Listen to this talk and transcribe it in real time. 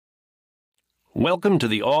Welcome to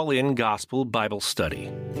the All-In Gospel Bible Study.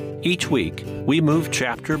 Each week, we move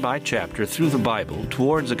chapter by chapter through the Bible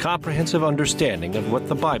towards a comprehensive understanding of what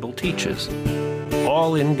the Bible teaches.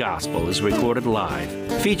 All-In Gospel is recorded live,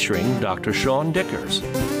 featuring Dr. Sean Dickers.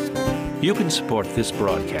 You can support this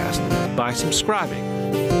broadcast by subscribing.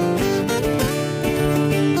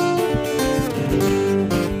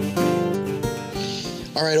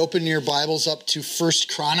 All right, open your Bibles up to 1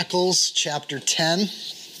 Chronicles chapter 10.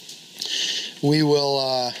 We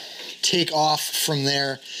will take off from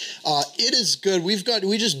there. It is good.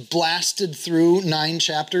 We just blasted through 9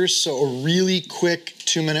 chapters, so a really quick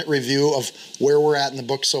 2-minute review of where we're at in the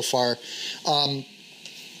book so far.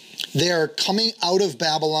 They are coming out of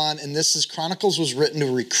Babylon, and Chronicles was written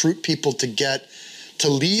to recruit people to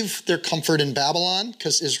leave their comfort in Babylon,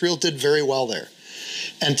 because Israel did very well there,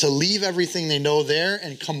 and to leave everything they know there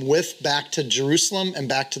and come back to Jerusalem and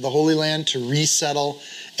back to the Holy Land to resettle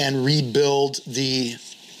and rebuild the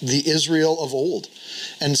Israel of old.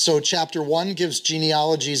 And so chapter 1 gives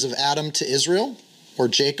genealogies of Adam to Israel, or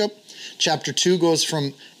Jacob. Chapter 2 goes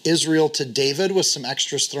from Israel to David with some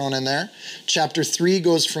extras thrown in there. Chapter 3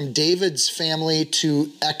 goes from David's family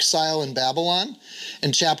to exile in Babylon.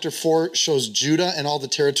 And chapter 4 shows Judah and all the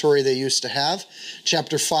territory they used to have.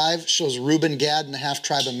 Chapter 5 shows Reuben, Gad, and the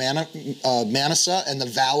half-tribe of Manasseh and the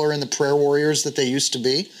valor and the prayer warriors that they used to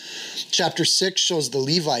be. Chapter 6 shows the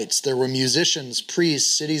Levites. There were musicians,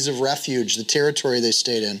 priests, cities of refuge, the territory they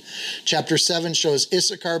stayed in. Chapter 7 shows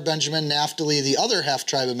Issachar, Benjamin, Naphtali, the other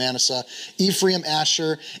half-tribe of Manasseh, Ephraim,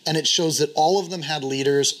 Asher, and it shows that all of them had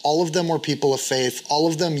leaders, all of them were people of faith, all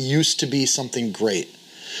of them used to be something great.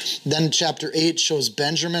 Then chapter 8 shows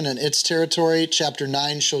Benjamin and its territory. Chapter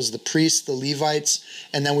 9 shows the priests, the Levites,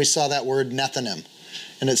 and then we saw that word Nethinim.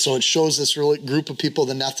 And so it shows this really group of people,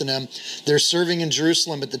 the Nethinim. They're serving in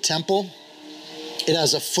Jerusalem at the temple. It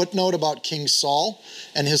has a footnote about King Saul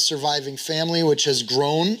and his surviving family, which has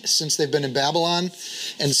grown since they've been in Babylon.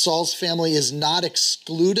 And Saul's family is not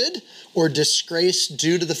excluded or disgraced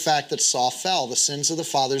due to the fact that Saul fell. The sins of the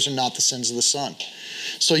fathers are not the sins of the son.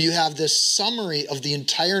 So you have this summary of the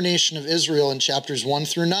entire nation of Israel in chapters 1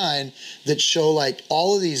 through 9 that show like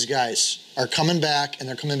all of these guys are coming back, and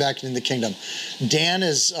they're coming back into the kingdom. Dan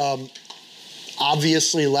is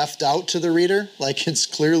obviously left out to the reader. Like it's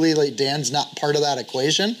clearly like Dan's not part of that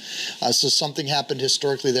equation. So something happened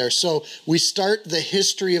historically there. So we start the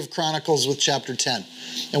history of Chronicles with chapter 10.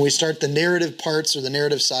 And we start the narrative parts or the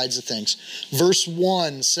narrative sides of things. Verse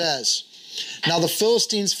 1 says, "Now the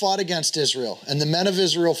Philistines fought against Israel, and the men of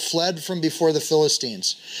Israel fled from before the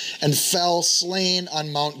Philistines and fell slain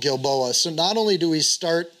on Mount Gilboa." So not only do we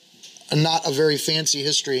start not a very fancy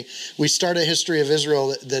history, we start a history of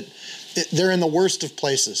Israel that they're in the worst of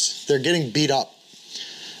places. They're getting beat up.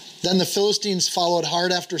 "Then the Philistines followed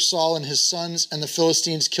hard after Saul and his sons, and the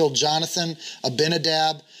Philistines killed Jonathan,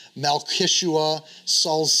 Abinadab, Malchishua,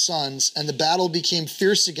 Saul's sons, and the battle became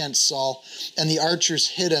fierce against Saul, and the archers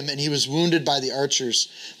hit him, and he was wounded by the archers.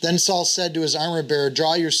 Then Saul said to his armor-bearer,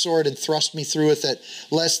 'Draw your sword and thrust me through with it,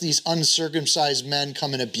 lest these uncircumcised men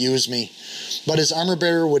come and abuse me.' But his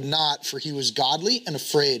armor-bearer would not, for he was godly and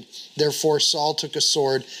afraid. Therefore Saul took a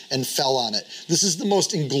sword and fell on it." This is the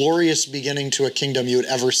most inglorious beginning to a kingdom you would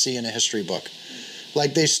ever see in a history book.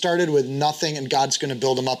 Like they started with nothing and God's going to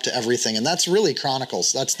build them up to everything. And that's really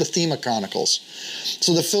Chronicles. That's the theme of Chronicles.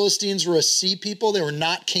 So the Philistines were a sea people. They were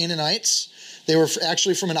not Canaanites. They were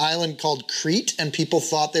actually from an island called Crete, and people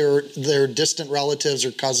thought they were their distant relatives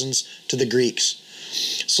or cousins to the Greeks.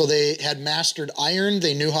 So they had mastered iron.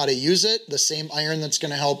 They knew how to use it. The same iron that's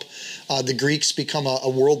going to help the Greeks become a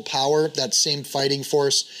world power, that same fighting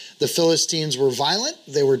force. The Philistines were violent.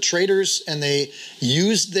 They were traders, and they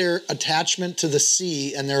used their attachment to the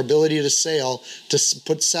sea and their ability to sail to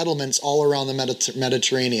put settlements all around the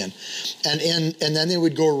Mediterranean. And then they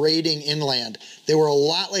would go raiding inland. They were a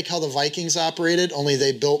lot like how the Vikings operated, only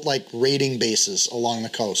they built like raiding bases along the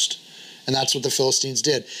coast. And that's what the Philistines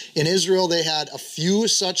did. In Israel, they had a few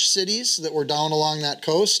such cities that were down along that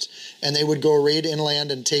coast, and they would go raid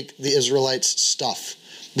inland and take the Israelites' stuff.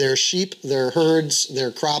 Their sheep, their herds,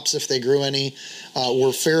 their crops, if they grew any,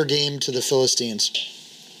 were fair game to the Philistines.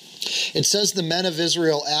 It says the men of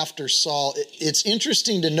Israel after Saul. It's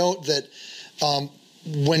interesting to note that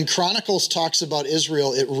when Chronicles talks about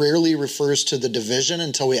Israel, it rarely refers to the division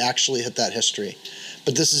until we actually hit that history.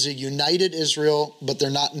 But this is a united Israel, but they're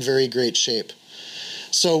not in very great shape.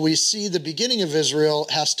 So we see the beginning of Israel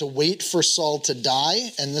has to wait for Saul to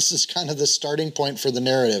die, and this is kind of the starting point for the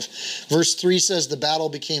narrative. Verse 3 says the battle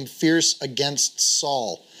became fierce against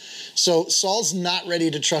Saul. So Saul's not ready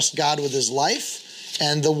to trust God with his life,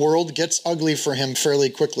 and the world gets ugly for him fairly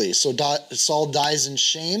quickly. So Saul dies in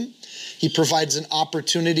shame. He provides an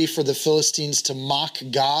opportunity for the Philistines to mock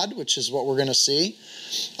God, which is what we're going to see,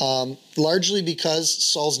 largely because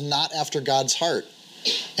Saul's not after God's heart.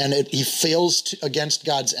 And he fails against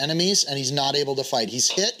God's enemies, and he's not able to fight. He's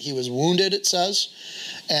hit. He was wounded, it says.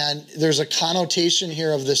 And there's a connotation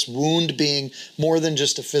here of this wound being more than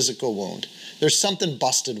just a physical wound. There's something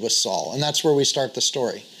busted with Saul, and that's where we start the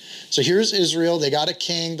story. So here's Israel. They got a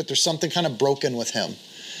king, but there's something kind of broken with him.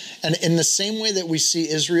 And in the same way that we see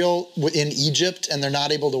Israel in Egypt and they're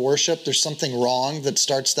not able to worship, there's something wrong that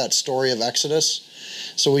starts that story of Exodus.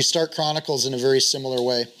 So we start Chronicles in a very similar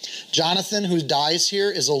way. Jonathan, who dies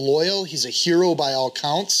here, is he's a hero by all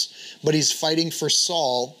counts, but he's fighting for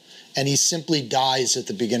Saul, and he simply dies at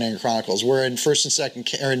the beginning of Chronicles. Where in 1st and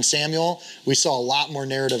 2nd, or in Samuel, we saw a lot more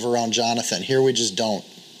narrative around Jonathan. Here we just don't.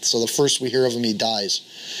 So the first we hear of him, he dies.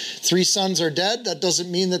 3 sons are dead. That doesn't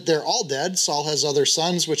mean that they're all dead. Saul has other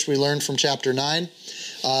sons, which we learned from chapter 9.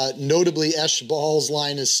 Notably, Eshbal's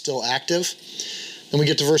line is still active. Then we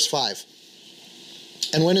get to verse 5.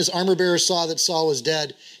 And when his armor-bearer saw that Saul was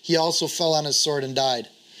dead, he also fell on his sword and died.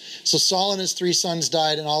 So Saul and his 3 sons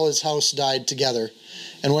died, and all his house died together.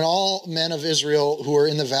 And when all men of Israel who were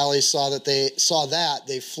in the valley saw that they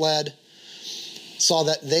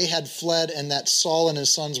had fled and that Saul and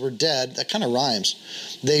his sons were dead, that kind of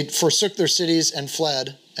rhymes. They forsook their cities and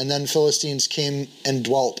fled, and then Philistines came and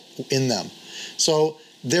dwelt in them. So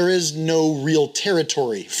there is no real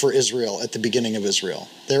territory for Israel at the beginning of Israel.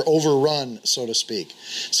 They're overrun, so to speak.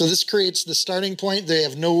 So this creates the starting point. They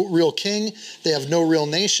have no real king. They have no real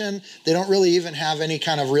nation. They don't really even have any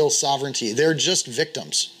kind of real sovereignty. They're just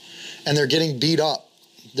victims, and they're getting beat up.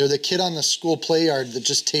 They're the kid on the school play yard that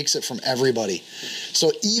just takes it from everybody.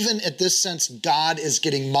 So even at this sense, God is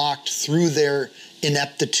getting mocked through their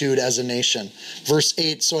ineptitude as a nation. Verse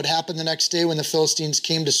 8, so it happened the next day when the Philistines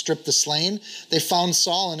came to strip the slain, they found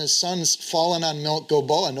Saul and his sons fallen on Mount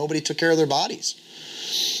Gilboa. Nobody took care of their bodies.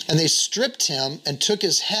 And they stripped him and took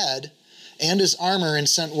his head and his armor and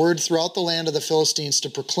sent word throughout the land of the Philistines to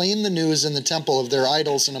proclaim the news in the temple of their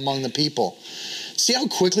idols and among the people. See how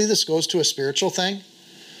quickly this goes to a spiritual thing?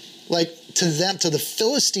 Like to the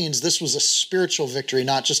Philistines, this was a spiritual victory,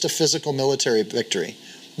 not just a physical military victory.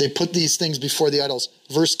 They put these things before the idols.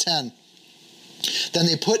 Verse 10, then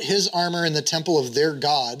they put his armor in the temple of their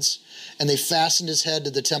gods, and they fastened his head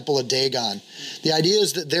to the temple of Dagon. The idea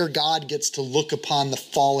is that their God gets to look upon the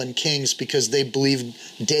fallen kings because they believe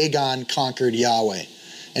Dagon conquered Yahweh.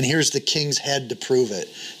 And here's the king's head to prove it.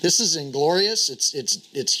 This is inglorious.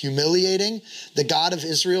 It's humiliating. The God of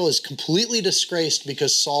Israel is completely disgraced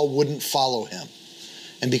because Saul wouldn't follow him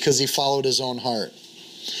and because he followed his own heart.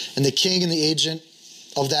 And the king and the agent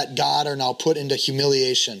of that God are now put into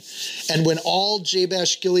humiliation. And when all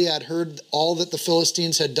Jabesh Gilead heard all that the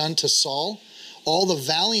Philistines had done to Saul, all the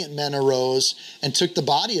valiant men arose and took the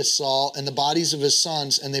body of Saul and the bodies of his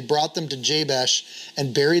sons, and they brought them to Jabesh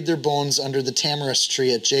and buried their bones under the tamarisk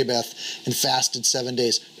tree at Jabesh and fasted 7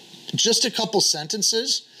 days. Just a couple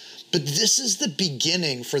sentences, but this is the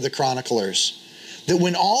beginning for the chroniclers. That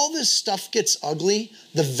when all this stuff gets ugly,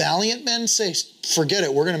 the valiant men say, forget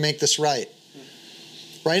it, we're going to make this right.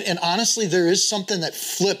 Right? And honestly, there is something that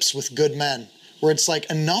flips with good men, where it's like,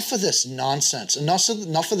 enough of this nonsense, enough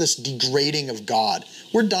of this degrading of God.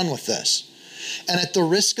 We're done with this. And at the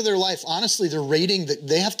risk of their life, honestly, they're raiding,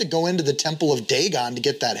 they have to go into the temple of Dagon to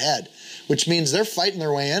get that head, which means they're fighting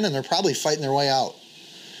their way in and they're probably fighting their way out.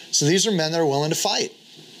 So these are men that are willing to fight.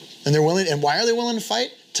 And why are they willing to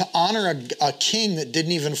fight? To honor a king that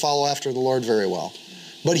didn't even follow after the Lord very well.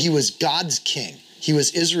 But he was God's king. He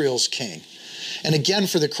was Israel's king. And again,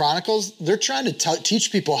 for the Chronicles, they're trying to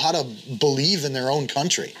teach people how to believe in their own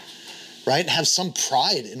country, right? Have some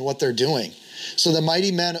pride in what they're doing. So the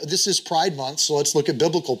mighty men, this is Pride Month, so let's look at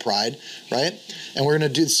biblical pride, right? And we're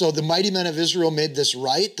going to so the mighty men of Israel made this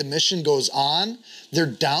right. The mission goes on. They're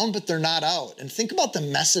down, but they're not out. And think about the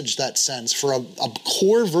message that sends for a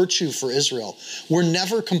core virtue for Israel. We're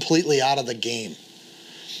never completely out of the game.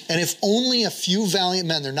 And if only a few valiant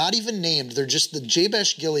men, they're not even named, they're just the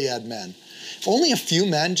Jabesh Gilead men. If only a few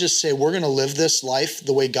men just say, we're going to live this life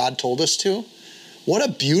the way God told us to, what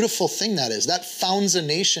a beautiful thing that is. That founds a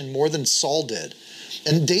nation more than Saul did.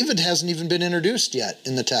 And David hasn't even been introduced yet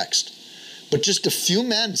in the text. But just a few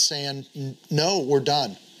men saying, no, we're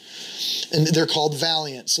done. And they're called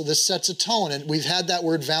valiant. So this sets a tone. And we've had that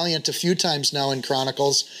word valiant a few times now in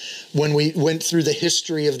Chronicles. When we went through the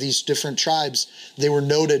history of these different tribes, they were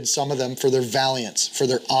noted, some of them, for their valiance, for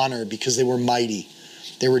their honor, because they were mighty.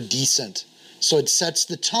 They were decent. So it sets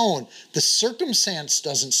the tone. The circumstance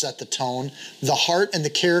doesn't set the tone. The heart and the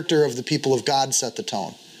character of the people of God set the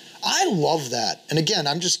tone. I love that. And again,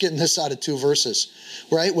 I'm just getting this out of 2 verses,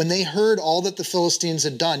 right? When they heard all that the Philistines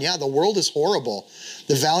had done, yeah, the world is horrible.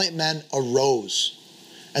 The valiant men arose.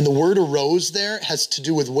 And the word arose there has to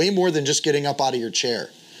do with way more than just getting up out of your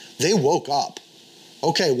chair. They woke up.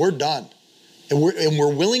 Okay, we're done. And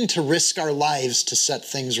we're willing to risk our lives to set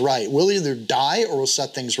things right. We'll either die or we'll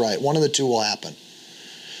set things right. One of the two will happen.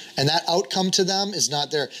 And that outcome to them is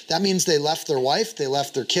not there. That means they left their wife, they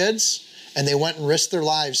left their kids, and they went and risked their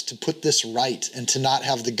lives to put this right and to not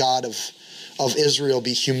have the God of Israel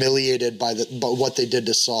be humiliated by what they did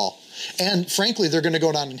to Saul. And frankly, they're going to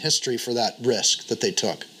go down in history for that risk that they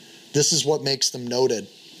took. This is what makes them noted.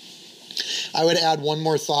 I would add one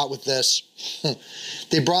more thought with this.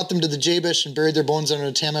 They brought them to the Jabesh and buried their bones under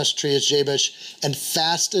a tamask tree at Jabesh and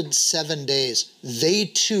fasted 7 days. They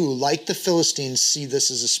too, like the Philistines, see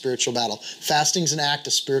this as a spiritual battle. Fasting is an act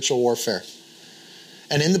of spiritual warfare.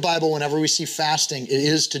 And in the Bible, whenever we see fasting, it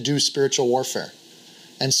is to do spiritual warfare.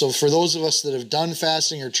 And so for those of us that have done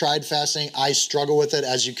fasting or tried fasting, I struggle with it,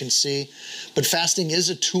 as you can see. But fasting is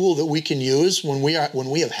a tool that we can use when we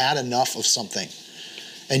have had enough of something.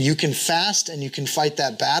 And you can fast and you can fight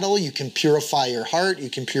that battle. You can purify your heart. You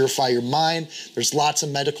can purify your mind. There's lots of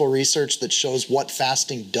medical research that shows what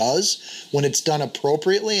fasting does. When it's done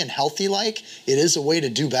appropriately and healthy-like, it is a way to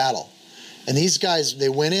do battle. And these guys, they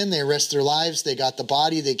went in, they risked their lives, they got the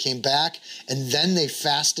body, they came back, and then they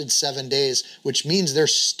fasted 7 days, which means they're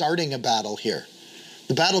starting a battle here.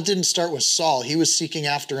 The battle didn't start with Saul. He was seeking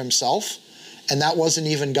after himself, and that wasn't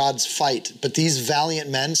even God's fight. But these valiant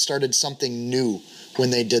men started something new when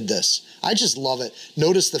they did this. I just love it.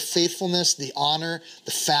 Notice the faithfulness, the honor,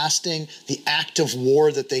 the fasting, the act of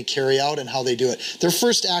war that they carry out and how they do it. Their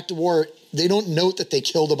first act of war, they don't note that they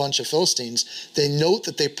killed a bunch of Philistines. They note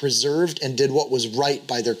that they preserved and did what was right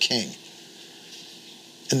by their king.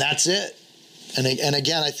 And that's it. And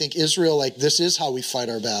again, I think Israel, this is how we fight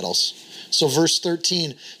our battles. So verse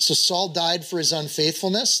 13, so Saul died for his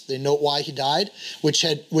unfaithfulness. They note why he died, which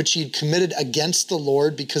he had committed against the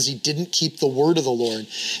Lord because he didn't keep the word of the Lord.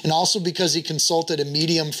 And also because he consulted a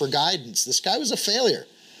medium for guidance. This guy was a failure.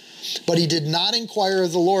 But he did not inquire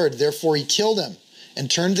of the Lord. Therefore he killed him and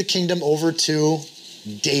turned the kingdom over to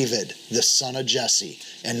David, the son of Jesse.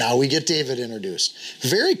 And now we get David introduced.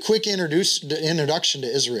 Very quick introduction to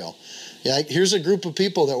Israel. Yeah, here's a group of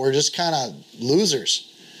people that were just kind of losers.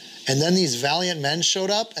 And then these valiant men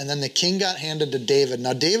showed up, and then the king got handed to David.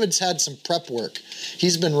 Now, David's had some prep work.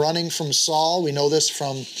 He's been running from Saul. We know this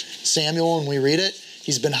from Samuel when we read it.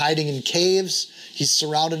 He's been hiding in caves. He's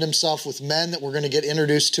surrounded himself with men that we're going to get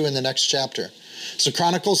introduced to in the next chapter. So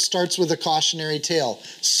Chronicles starts with a cautionary tale.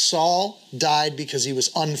 Saul died because he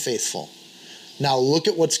was unfaithful. Now, look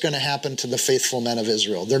at what's going to happen to the faithful men of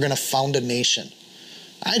Israel. They're going to found a nation.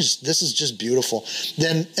 This is just beautiful.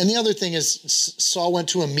 And the other thing is Saul went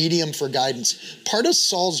to a medium for guidance. Part of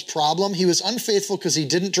Saul's problem, he was unfaithful because he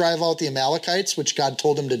didn't drive out the Amalekites, which God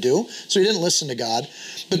told him to do. So he didn't listen to God.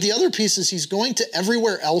 But the other piece is he's going to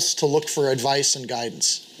everywhere else to look for advice and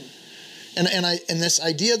guidance. And this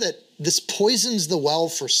idea that this poisons the well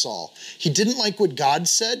for Saul. He didn't like what God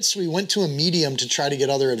said, so he went to a medium to try to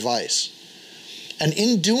get other advice. And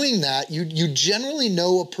in doing that, you generally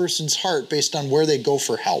know a person's heart based on where they go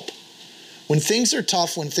for help. When things are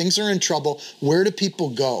tough, when things are in trouble, where do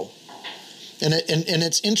people go? And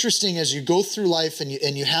it's interesting as you go through life and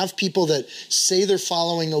you have people that say they're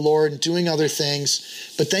following the Lord and doing other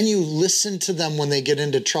things, but then you listen to them when they get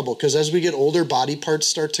into trouble. Because as we get older, body parts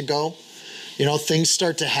start to go. Things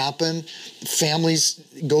start to happen. Families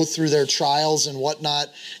go through their trials and whatnot.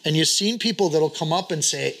 And you've seen people that'll come up and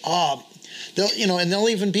say, they'll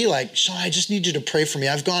even be like, Sean, I just need you to pray for me.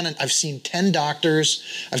 I've gone and I've seen 10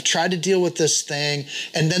 doctors. I've tried to deal with this thing.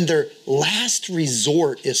 And then their last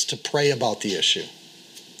resort is to pray about the issue,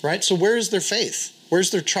 right? So where is their faith?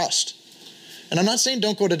 Where's their trust? And I'm not saying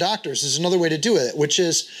don't go to doctors. There's another way to do it, which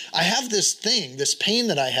is I have this thing, this pain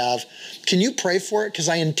that I have. Can you pray for it? Because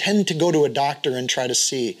I intend to go to a doctor and try to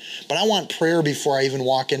see. But I want prayer before I even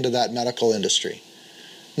walk into that medical industry.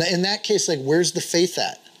 Now, in that case, where's the faith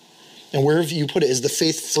at? And wherever you put it, is the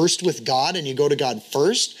faith first with God and you go to God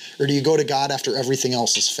first? Or do you go to God after everything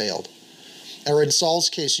else has failed? Or in Saul's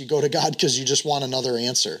case, you go to God because you just want another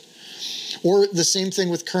answer. Or the same thing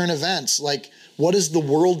with current events. What does the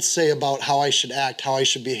world say about how I should act, how I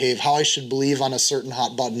should behave, how I should believe on a certain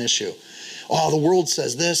hot button issue? Oh, the world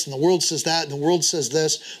says this, and the world says that, and the world says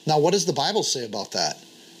this. Now, what does the Bible say about that?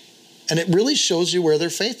 And it really shows you where their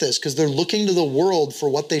faith is, because they're looking to the world for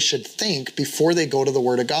what they should think before they go to the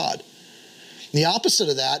Word of God. The opposite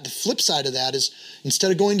of that, the flip side of that is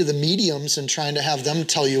instead of going to the mediums and trying to have them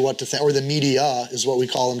tell you what to think, or the media is what we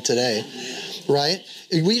call them today, right?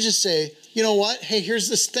 We just say, you know what? Hey, here's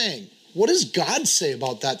this thing. What does God say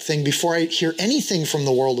about that thing before I hear anything from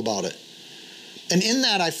the world about it? And in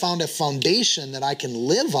that, I found a foundation that I can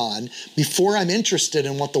live on before I'm interested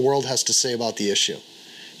in what the world has to say about the issue.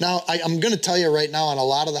 Now, I'm going to tell you right now on a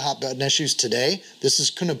lot of the hot button issues today, this is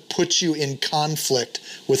going to put you in conflict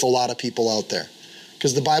with a lot of people out there.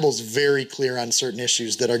 Because the Bible's very clear on certain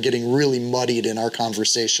issues that are getting really muddied in our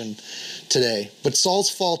conversation today. But Saul's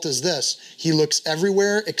fault is this: he looks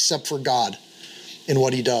everywhere except for God in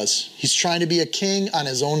what he does. He's trying to be a king on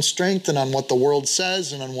his own strength and on what the world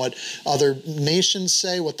says and on what other nations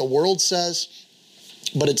say, what the world says.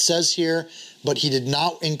 But it says here, but he did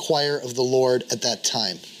not inquire of the Lord at that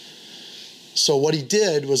time. So what he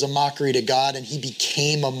did was a mockery to God, and he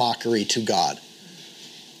became a mockery to God.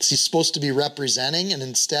 He's supposed to be representing, and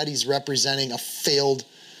instead he's representing a failed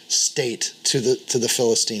state to the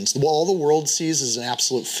Philistines. All the world sees is an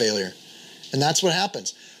absolute failure. And that's what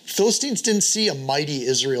happens. Philistines didn't see a mighty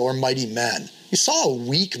Israel or mighty men. He saw a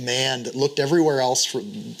weak man that looked everywhere else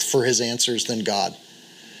for his answers than God.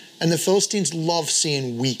 And the Philistines love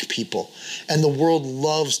seeing weak people. And the world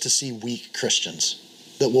loves to see weak Christians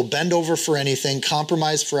that will bend over for anything,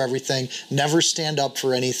 compromise for everything, never stand up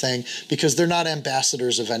for anything, because they're not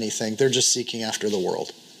ambassadors of anything. They're just seeking after the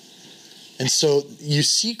world. And so you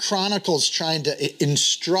see Chronicles trying to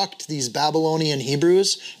instruct these Babylonian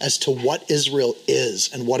Hebrews as to what Israel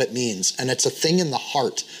is and what it means. And it's a thing in the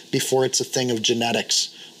heart before it's a thing of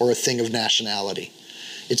genetics or a thing of nationality.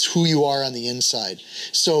 It's who you are on the inside.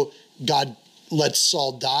 So God lets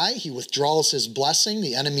Saul die. He withdraws his blessing.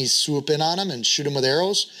 The enemies swoop in on him and shoot him with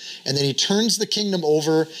arrows. And then he turns the kingdom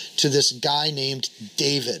over to this guy named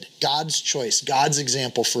David. God's choice, God's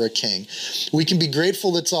example for a king. We can be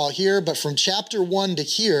grateful that's all here, but from chapter 1 to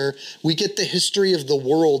here, we get the history of the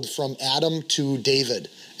world from Adam to David.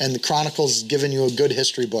 And the Chronicles is giving you a good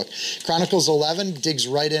history book. Chronicles 11 digs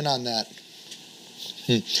right in on that.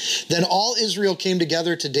 Then all Israel came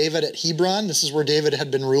together to David at Hebron. This is where David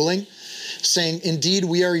had been ruling, saying, indeed,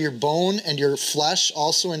 we are your bone and your flesh.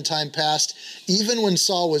 Also in time past, even when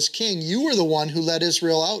Saul was king, you were the one who led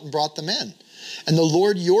Israel out and brought them in. And the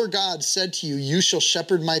Lord your God said to you, you shall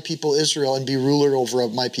shepherd my people Israel and be ruler over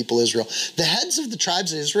my people Israel. The heads of the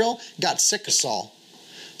tribes of Israel got sick of Saul.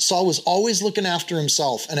 Saul was always looking after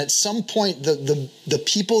himself. And at some point, the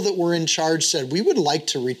people that were in charge said, we would like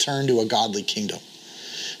to return to a godly kingdom.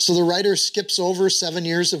 So the writer skips over 7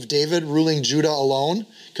 years of David ruling Judah alone,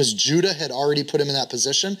 because Judah had already put him in that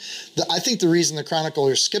position. I think the reason the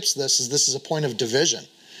chronicler skips this is a point of division.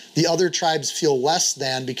 The other tribes feel less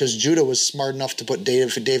than because Judah was smart enough to put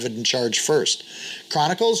David in charge first.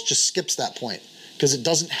 Chronicles just skips that point because it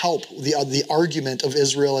doesn't help the argument of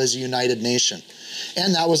Israel as a united nation.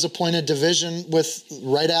 And that was a point of division with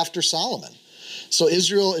right after Solomon. So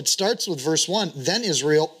Israel, it starts with verse 1, then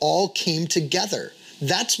Israel all came together.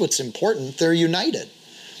 That's what's important. They're united.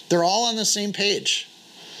 They're all on the same page.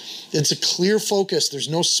 It's a clear focus. There's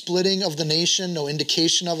no splitting of the nation, no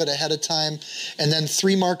indication of it ahead of time. And then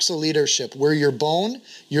 3 marks of leadership. We're your bone.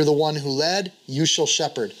 You're the one who led. You shall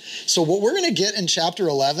shepherd. So what we're going to get in chapter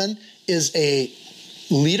 11 is a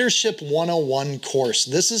Leadership 101 course.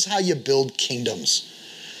 This is how you build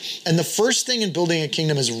kingdoms. And the first thing in building a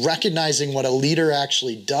kingdom is recognizing what a leader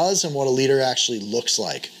actually does and what a leader actually looks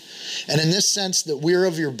like. And in this sense that we're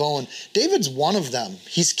of your bone, David's one of them.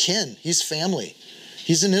 He's kin. He's family.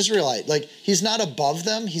 He's an Israelite. Like, he's not above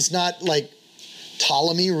them. He's not like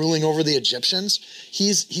Ptolemy ruling over the Egyptians.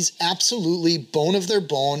 He's absolutely bone of their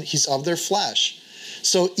bone. He's of their flesh.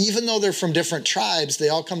 So even though they're from different tribes, they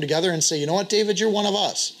all come together and say, you know what, David, you're one of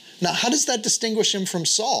us. Now, how does that distinguish him from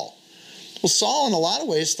Saul? Well, Saul, in a lot of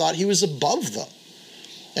ways, thought he was above them.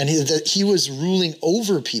 And that he was ruling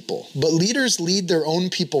over people. But leaders lead their own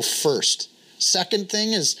people first. Second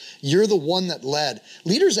thing is, you're the one that led.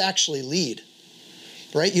 Leaders actually lead,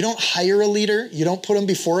 right? You don't hire a leader. You don't put them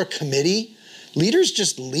before a committee. Leaders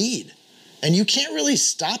just lead. And you can't really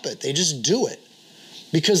stop it. They just do it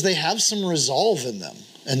because they have some resolve in them.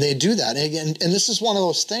 And they do that. And this is one of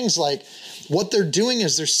those things, like, what they're doing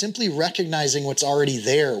is they're simply recognizing what's already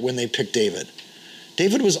there when they pick David.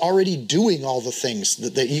 David was already doing all the things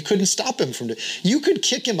that you couldn't stop him from doing. You could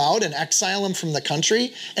kick him out and exile him from the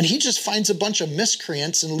country, and he just finds a bunch of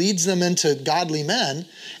miscreants and leads them into godly men,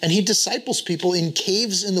 and he disciples people in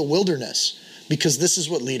caves in the wilderness, because this is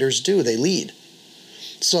what leaders do. They lead.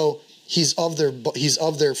 So he's of their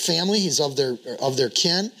family, he's of their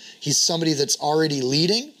kin, he's somebody that's already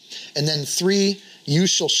leading. And then 3, You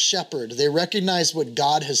shall shepherd. They recognize what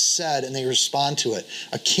God has said and they respond to it.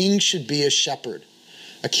 A king should be a shepherd.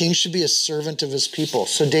 A king should be a servant of his people.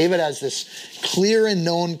 So David has this clear and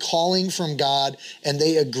known calling from God, and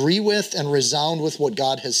they agree with and resound with what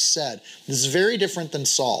God has said. This is very different than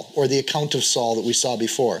Saul, or the account of Saul that we saw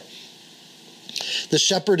before. The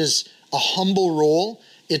shepherd is a humble role.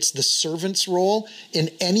 It's the servant's role. In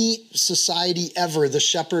any society ever, the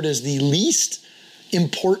shepherd is the least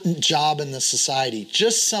important job in the society.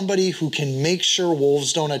 Just somebody who can make sure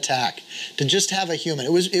wolves don't attack. To just have a human.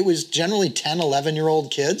 It was generally 10, 11-year-old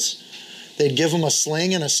kids. They'd give them a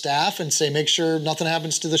sling and a staff and say, make sure nothing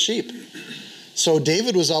happens to the sheep. So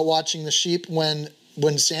David was out watching the sheep when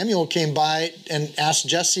Samuel came by and asked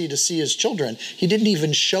Jesse to see his children. He didn't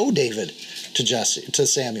even show David to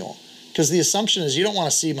Samuel. Because the assumption is you don't want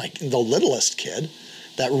to see the littlest kid,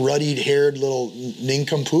 that ruddy-haired little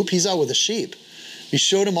nincompoop. He's out with the sheep. He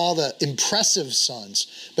showed him all the impressive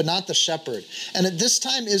sons, but not the shepherd. And at this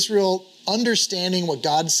time, Israel, understanding what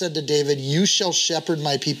God said to David, you shall shepherd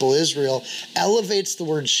my people Israel, elevates the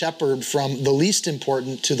word shepherd from the least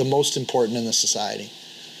important to the most important in the society.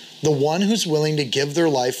 The one who's willing to give their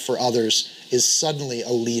life for others is suddenly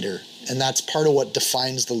a leader. And that's part of what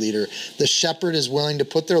defines the leader. The shepherd is willing to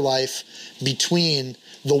put their life between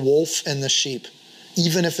the wolf and the sheep,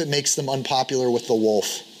 even if it makes them unpopular with the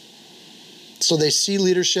wolf. So they see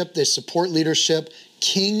leadership, they support leadership.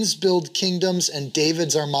 Kings build kingdoms, and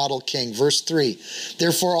David's our model king. Verse 3,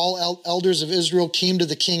 therefore all elders of Israel came to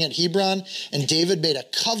the king at Hebron, and David made a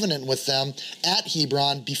covenant with them at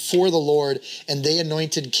Hebron before the Lord, and they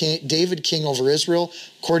anointed David king over Israel,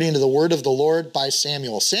 according to the word of the Lord by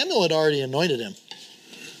Samuel. Samuel had already anointed him.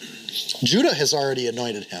 Judah has already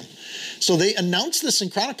anointed him. So they announced this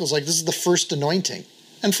in Chronicles like this is the first anointing.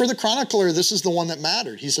 And for the chronicler, this is the one that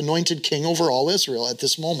mattered. He's anointed king over all Israel at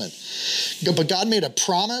this moment. But God made a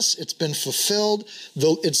promise. It's been fulfilled.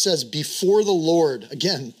 It says, before the Lord,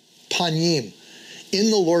 again, panim,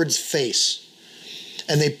 in the Lord's face.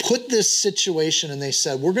 And they put this situation and they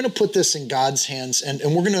said, we're going to put this in God's hands and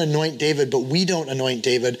we're going to anoint David, but we don't anoint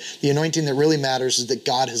David. The anointing that really matters is that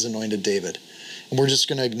God has anointed David. And we're just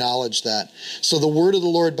going to acknowledge that. So the word of the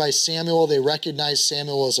Lord by Samuel, they recognized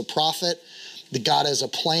Samuel as a prophet. That God has a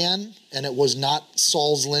plan, and it was not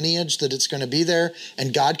Saul's lineage that it's going to be there,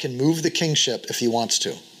 and God can move the kingship if he wants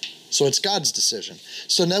to. So it's God's decision.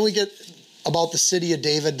 So now we get about the city of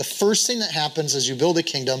David. The first thing that happens as you build a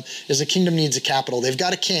kingdom is a kingdom needs a capital. They've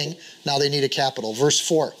got a king, now they need a capital. Verse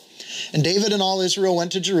 4, and David and all Israel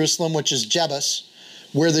went to Jerusalem, which is Jebus,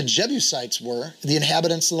 where the Jebusites were, the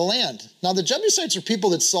inhabitants of the land. Now the Jebusites are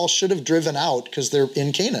people that Saul should have driven out because they're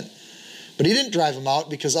in Canaan. But he didn't drive them out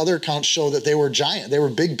because other accounts show that they were giant. They were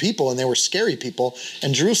big people and they were scary people.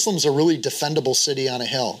 And Jerusalem's a really defendable city on a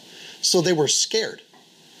hill. So they were scared.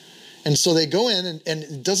 And so they go in and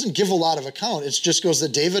it doesn't give a lot of account. It just goes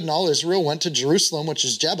that David and all Israel went to Jerusalem, which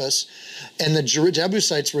is Jebus, and the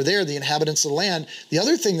Jebusites were there, the inhabitants of the land. The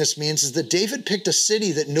other thing this means is that David picked a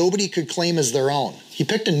city that nobody could claim as their own. He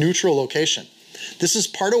picked a neutral location. This is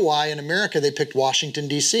part of why in America they picked Washington,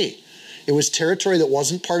 D.C. It was territory that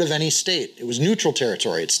wasn't part of any state. It was neutral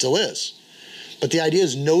territory. It still is. But the idea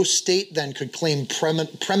is no state then could claim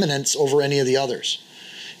preeminence over any of the others.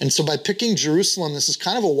 And so by picking Jerusalem, this is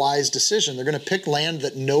kind of a wise decision. They're going to pick land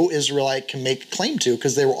that no Israelite can make claim to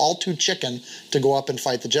because they were all too chicken to go up and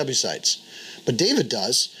fight the Jebusites. But David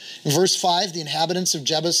does. In verse 5, the inhabitants of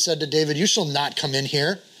Jebus said to David, you shall not come in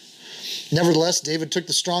here. Nevertheless, David took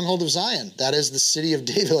the stronghold of Zion. That is the city of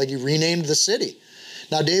David, like he renamed the city.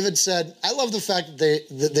 Now, David said, I love the fact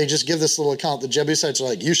that they just give this little account. The Jebusites are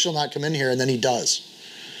like, you shall not come in here, and then he does.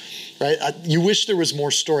 Right? You wish there was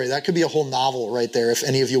more story. That could be a whole novel right there if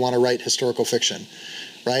any of you want to write historical fiction.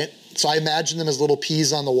 Right? So I imagine them as little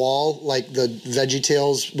peas on the wall, like the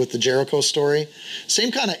VeggieTales with the Jericho story.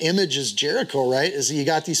 Same kind of image as Jericho, right? Is you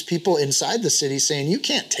got these people inside the city saying, you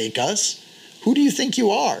can't take us. Who do you think you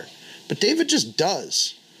are? But David just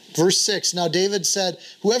does. Verse 6, now David said,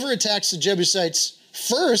 whoever attacks the Jebusites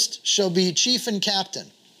first shall be chief and captain.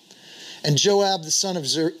 And Joab, the son of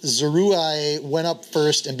Zeruiah, went up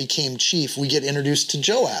first and became chief. We get introduced to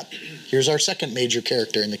Joab. Here's our second major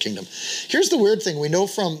character in the kingdom. Here's the weird thing. We know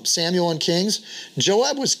from Samuel and Kings,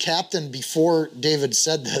 Joab was captain before David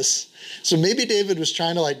said this. So maybe David was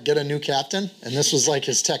trying to like get a new captain, and this was like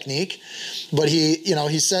his technique. But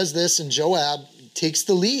he says this, and Joab takes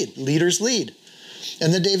the lead. Leaders lead.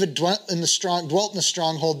 And then David dwelt in the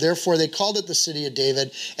stronghold. Therefore, they called it the city of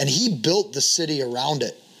David, and he built the city around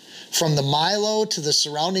it. From the Milo to the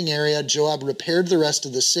surrounding area, Joab repaired the rest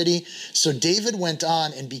of the city. So David went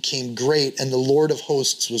on and became great, and the Lord of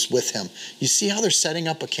hosts was with him. You see how they're setting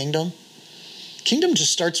up a kingdom? Kingdom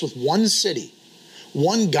just starts with one city.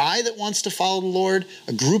 One guy that wants to follow the Lord,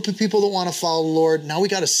 a group of people that want to follow the Lord. Now we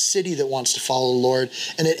got a city that wants to follow the Lord.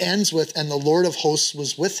 And it ends with, and the Lord of hosts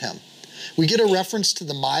was with him. We get a reference to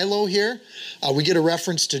the Milo here. We get a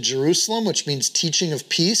reference to Jerusalem, which means teaching of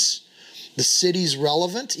peace. The city's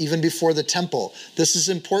relevant even before the temple. This is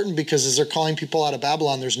important because as they're calling people out of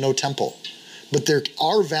Babylon, there's no temple. But there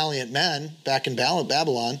are valiant men back in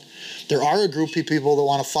Babylon. There are a group of people that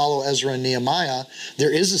want to follow Ezra and Nehemiah.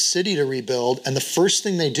 There is a city to rebuild. And the first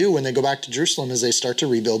thing they do when they go back to Jerusalem is they start to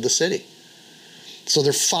rebuild the city. So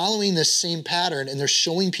they're following this same pattern, and they're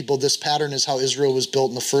showing people this pattern is how Israel was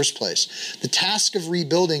built in the first place. The task of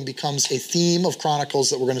rebuilding becomes a theme of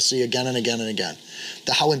Chronicles that we're going to see again and again and again.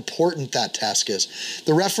 How important that task is.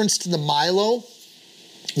 The reference to the Milo,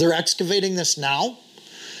 they're excavating this now.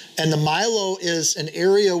 And the Milo is an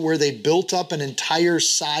area where they built up an entire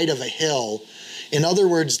side of a hill. In other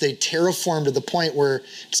words, they terraformed to the point where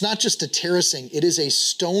it's not just a terracing, it is a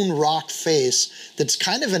stone rock face that's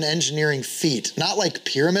kind of an engineering feat. Not like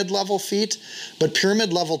pyramid level feat, but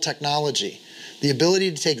pyramid level technology. The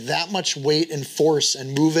ability to take that much weight and force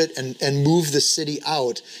and move it and move the city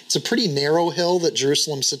out. It's a pretty narrow hill that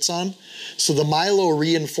Jerusalem sits on. So the Milo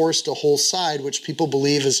reinforced a whole side, which people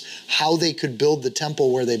believe is how they could build the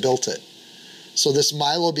temple where they built it. So this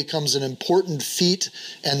Milo becomes an important feat,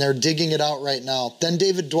 and they're digging it out right now. Then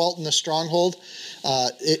David dwelt in the stronghold.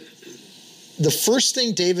 The first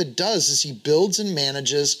thing David does is he builds and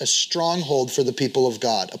manages a stronghold for the people of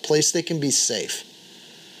God, a place they can be safe.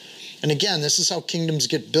 And again, this is how kingdoms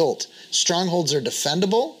get built. Strongholds are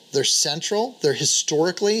defendable, they're central, they're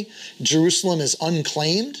historically. Jerusalem is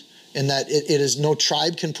unclaimed in that it is no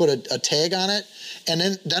tribe can put a tag on it. And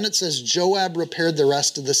then it says Joab repaired the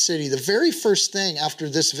rest of the city. The very first thing after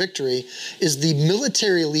this victory is the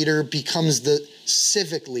military leader becomes the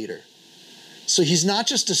civic leader. So he's not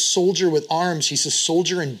just a soldier with arms, he's a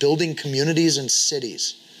soldier in building communities and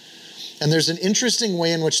cities. And there's an interesting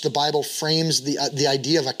way in which the Bible frames the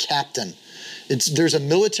idea of a captain. There's a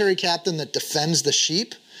military captain that defends the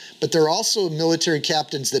sheep, but there are also military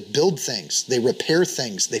captains that build things. They repair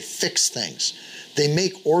things. They fix things. They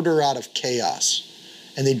make order out of chaos.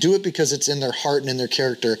 And they do it because it's in their heart and in their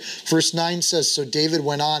character. Verse 9 says, so David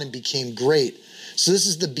went on and became great. So this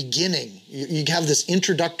is the beginning. You have this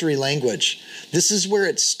introductory language. This is where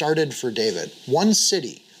it started for David. One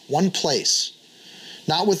city, one place.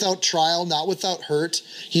 Not without trial, not without hurt.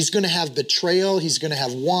 He's going to have betrayal. He's going to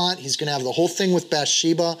have want. He's going to have the whole thing with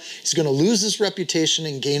Bathsheba. He's going to lose his reputation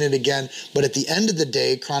and gain it again. But at the end of the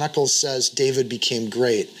day, Chronicles says David became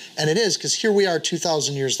great. And it is, because here we are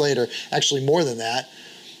 2,000 years later, actually more than that,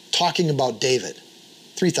 talking about David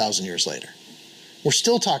 3,000 years later. We're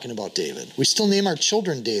still talking about David. We still name our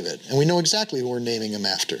children David, and we know exactly who we're naming him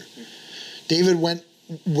after. David went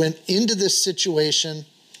into this situation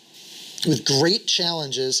with great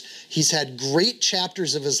challenges. He's had great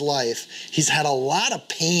chapters of his life. He's had a lot of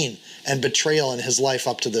pain and betrayal in his life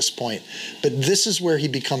up to this point. But this is where he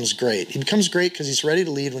becomes great. He becomes great because he's ready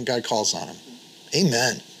to lead when God calls on him.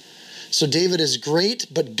 Amen. So David is great,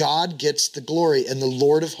 but God gets the glory, and the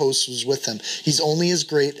Lord of hosts was with him. He's only as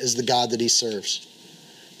great as the God that he serves.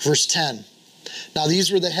 Verse 10. Now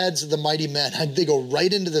these were the heads of the mighty men. They go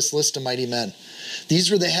right into this list of mighty men. These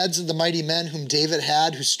were the heads of the mighty men whom David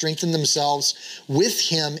had, who strengthened themselves with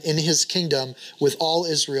him in his kingdom with all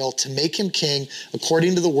Israel to make him king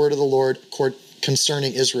according to the word of the Lord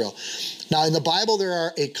concerning Israel. Now in the Bible there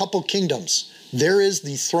are a couple kingdoms. There is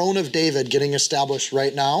the throne of David getting established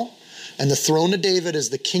right now. And the throne of David is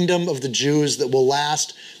the kingdom of the Jews that will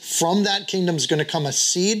last. From that kingdom is going to come a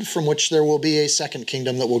seed from which there will be a second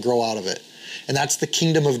kingdom that will grow out of it. And that's the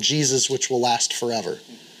kingdom of Jesus, which will last forever.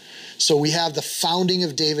 So we have the founding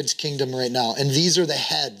of David's kingdom right now. And these are the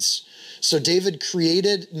heads. So David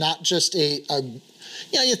created not just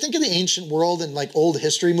you think of the ancient world in like old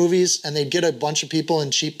history movies, and they'd get a bunch of people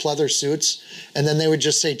in cheap pleather suits, and then they would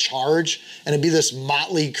just say charge, and it'd be this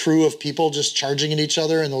motley crew of people just charging at each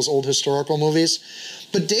other in those old historical movies.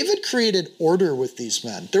 But David created order with these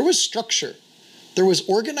men. There was structure. There was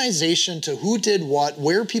organization to who did what,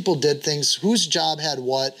 where people did things, whose job had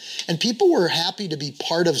what, and people were happy to be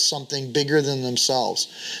part of something bigger than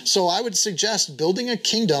themselves. So I would suggest building a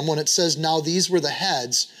kingdom, when it says now these were the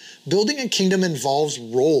heads, building a kingdom involves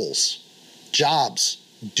roles, jobs,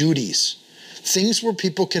 duties. Things where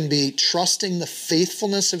people can be trusting the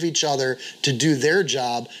faithfulness of each other to do their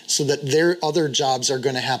job so that their other jobs are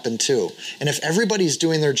going to happen too. And if everybody's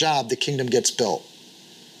doing their job, the kingdom gets built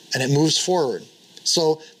and it moves forward.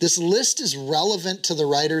 So this list is relevant to the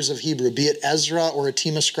writers of Hebrew, be it Ezra or a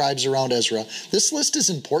team of scribes around Ezra. This list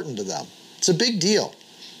is important to them. It's a big deal.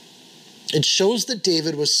 It shows that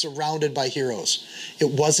David was surrounded by heroes.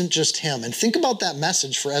 It wasn't just him. And think about that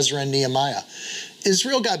message for Ezra and Nehemiah.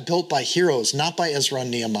 Israel got built by heroes, not by Ezra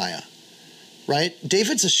and Nehemiah, right?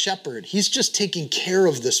 David's a shepherd. He's just taking care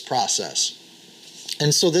of this process.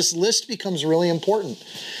 And so this list becomes really important.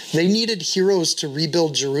 They needed heroes to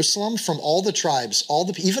rebuild Jerusalem from all the tribes,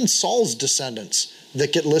 even Saul's descendants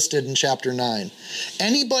that get listed in chapter 9.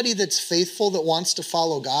 Anybody that's faithful that wants to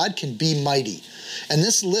follow God can be mighty. And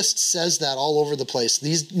this list says that all over the place.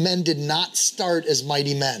 These men did not start as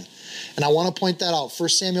mighty men. And I want to point that out. 1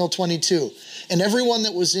 Samuel 22. And everyone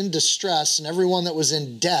that was in distress, and everyone that was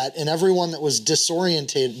in debt, and everyone that was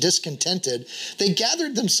disoriented, discontented, they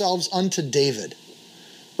gathered themselves unto David.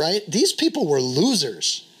 Right? These people were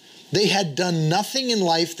losers. They had done nothing in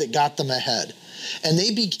life that got them ahead. And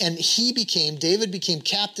David became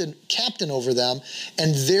captain over them,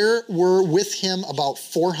 and there were with him about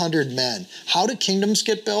 400 men. How do kingdoms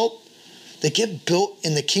get built? They get built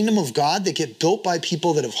in the kingdom of God. They get built by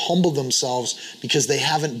people that have humbled themselves because they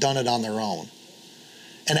haven't done it on their own.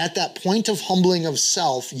 And at that point of humbling of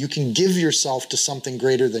self, you can give yourself to something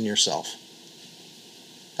greater than yourself.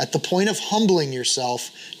 At the point of humbling yourself,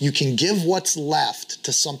 you can give what's left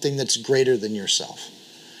to something that's greater than yourself.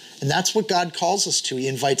 And that's what God calls us to. He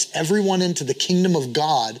invites everyone into the kingdom of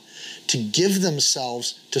God to give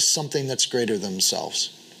themselves to something that's greater than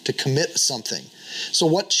themselves, to commit something. So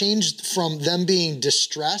what changed from them being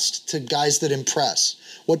distressed to guys that impress?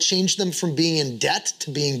 What changed them from being in debt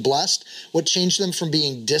to being blessed? What changed them from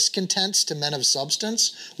being discontents to men of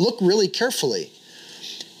substance? Look really carefully.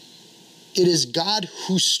 It is God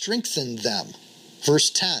who strengthened them. Verse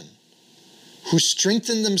 10. Who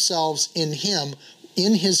strengthened themselves in him,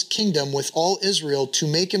 in his kingdom with all Israel, to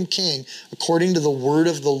make him king according to the word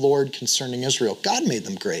of the Lord concerning Israel. God made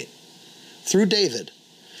them great through David.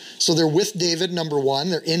 So they're with David, number one.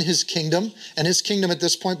 They're in his kingdom. And his kingdom at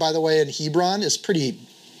this point, by the way, in Hebron is pretty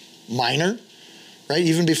minor, right?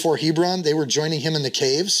 Even before Hebron, they were joining him in the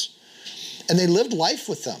caves. And they lived life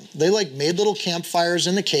with them. They made little campfires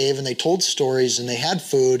in the cave, and they told stories, and they had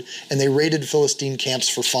food, and they raided Philistine camps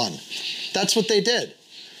for fun. That's what they did.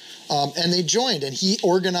 And they joined, and he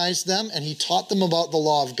organized them, and he taught them about the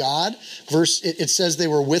law of God. It says they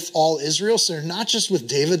were with all Israel, so they're not just with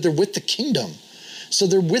David, they're with the kingdom. So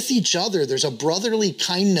they're with each other. There's a brotherly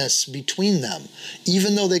kindness between them,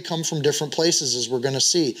 even though they come from different places, as we're going to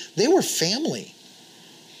see. They were family.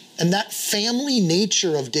 And that family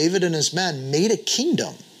nature of David and his men made a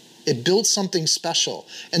kingdom. It built something special.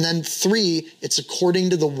 And then 3, it's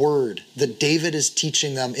according to the word that David is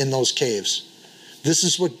teaching them in those caves. This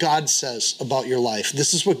is what God says about your life.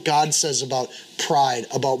 This is what God says about pride,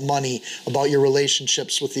 about money, about your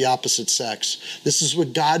relationships with the opposite sex. This is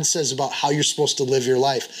what God says about how you're supposed to live your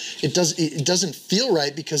life. It doesn't feel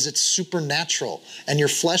right because it's supernatural. And your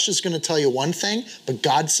flesh is going to tell you one thing, but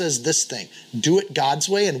God says this thing. Do it God's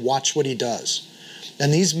way and watch what he does.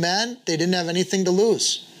 And these men, they didn't have anything to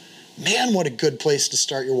lose. Man, what a good place to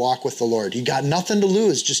start your walk with the Lord. You got nothing to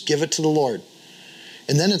lose. Just give it to the Lord.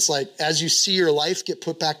 And then it's like, as you see your life get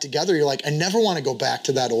put back together, you're like, I never want to go back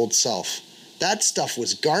to that old self. That stuff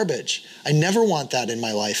was garbage. I never want that in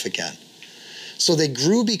my life again. So they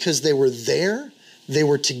grew because they were there, they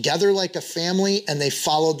were together like a family, and they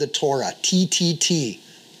followed the Torah. TTT.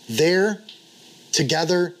 There,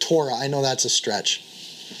 together, Torah. I know that's a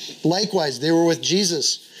stretch. Likewise, they were with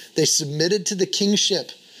Jesus. They submitted to the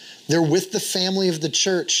kingship. They're with the family of the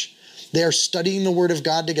church. They are studying the word of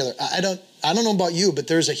God together. I don't know about you, but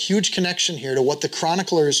there's a huge connection here to what the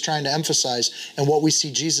chronicler is trying to emphasize and what we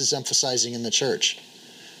see Jesus emphasizing in the church.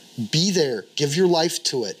 Be there, give your life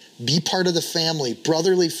to it, be part of the family,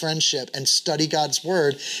 brotherly friendship, and study God's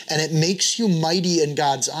word. And it makes you mighty in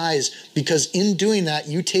God's eyes because in doing that,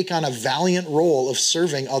 you take on a valiant role of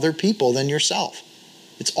serving other people than yourself.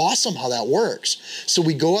 It's awesome how that works. So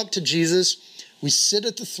we go up to Jesus, we sit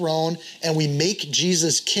at the throne, and we make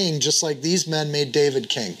Jesus king just like these men made David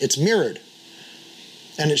king. It's mirrored.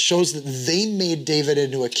 And it shows that they made David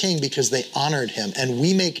into a king because they honored him. And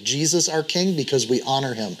we make Jesus our king because we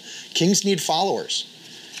honor him. Kings need followers.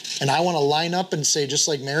 And I want to line up and say, just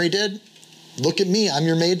like Mary did, look at me, I'm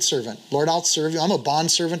your maidservant. Lord, I'll serve you. I'm a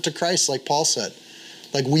bondservant to Christ, like Paul said.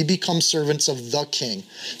 Like we become servants of the king.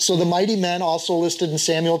 So the mighty men also listed in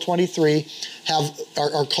Samuel 23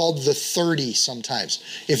 are called the 30 sometimes.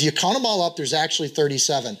 If you count them all up, there's actually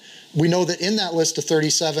 37. We know that in that list of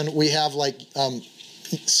 37, we have like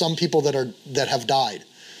some people that have died.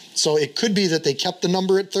 So it could be that they kept the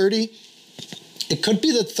number at 30. It could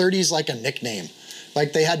be that 30 is like a nickname,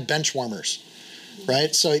 like they had bench warmers,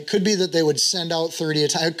 right? So it could be that they would send out 30 at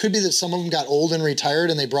a time. It could be that some of them got old and retired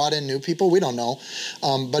and they brought in new people. We don't know.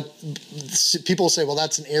 But people say, well,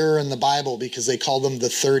 that's an error in the Bible because they call them the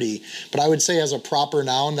 30. But I would say as a proper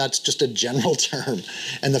noun, that's just a general term.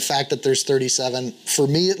 And the fact that there's 37, for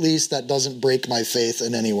me at least, that doesn't break my faith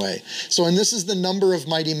in any way. So, and this is the number of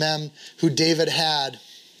mighty men who David had.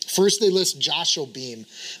 First, they list Joshua-beam.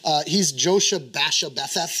 He's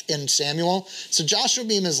Josha-Basha-Betheth in Samuel. So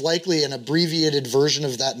Joshua-beam is likely an abbreviated version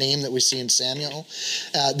of that name that we see in Samuel.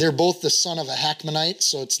 They're both the son of a Hachmonite,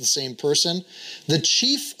 so it's the same person. The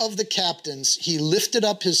chief of the captains, he lifted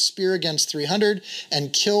up his spear against 300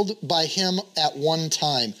 and killed by him at one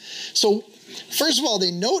time. So first of all,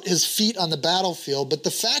 they note his feat on the battlefield, but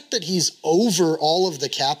the fact that he's over all of the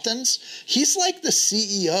captains, he's like the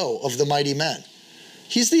CEO of the mighty men.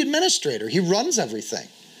 He's the administrator. He runs everything.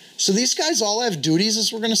 So these guys all have duties,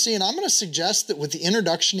 as we're going to see. And I'm going to suggest that with the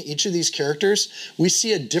introduction to each of these characters, we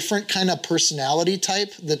see a different kind of personality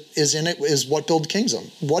type that is in it, is what builds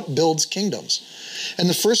kingdoms. And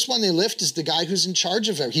the first one they lift is the guy who's in charge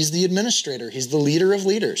of it. He's the administrator. He's the leader of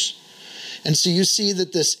leaders. And so you see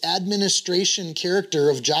that this administration character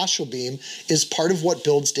of Joshua-beam is part of what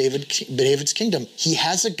builds David's kingdom. He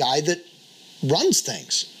has a guy that runs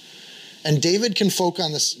things. And David can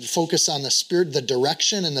focus on the spirit, the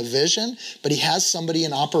direction, and the vision, but he has somebody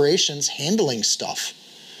in operations handling stuff.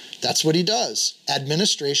 That's what he does.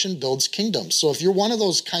 Administration builds kingdoms. So if you're one of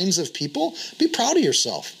those kinds of people, be proud of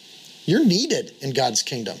yourself. You're needed in God's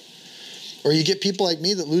kingdom. Or you get people like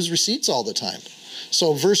me that lose receipts all the time.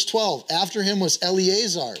 So verse 12, after him was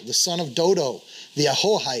Eleazar, the son of Dodo, the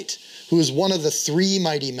Ahohite, who is one of the three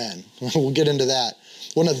mighty men. We'll get into that.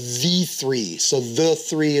 One of the three. So the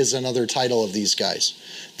three is another title of these guys.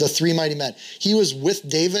 The three mighty men. He was with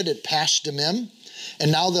David at Pashdamim.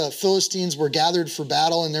 And now the Philistines were gathered for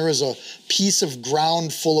battle, and there was a piece of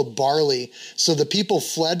ground full of barley. So the people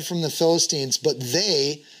fled from the Philistines, but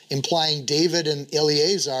they, implying David and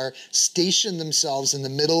Eleazar, stationed themselves in the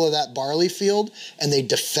middle of that barley field, and they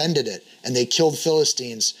defended it, and they killed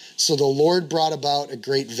Philistines. So the Lord brought about a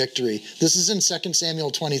great victory. This is in 2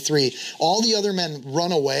 Samuel 23. All the other men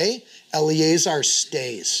run away. Eleazar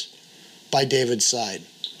stays by David's side.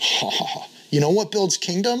 You know what builds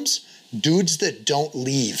kingdoms? Dudes that don't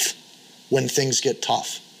leave when things get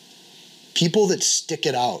tough. People that stick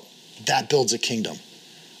it out. That builds a kingdom.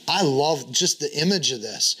 I love just the image of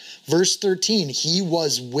this. Verse 13, he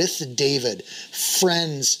was with David.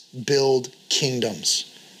 Friends build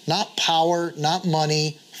kingdoms. Not power, not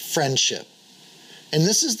money, friendship. And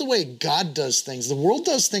this is the way God does things. The world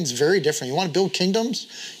does things very different. You want to build kingdoms?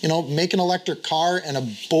 Make an electric car and a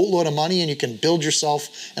boatload of money and you can build yourself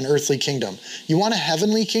an earthly kingdom. You want a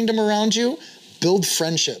heavenly kingdom around you? Build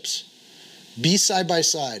friendships. Be side by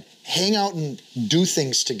side. Hang out and do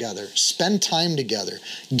things together. Spend time together.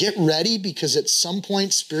 Get ready because at some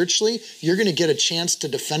point spiritually, you're going to get a chance to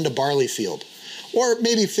defend a barley field. Or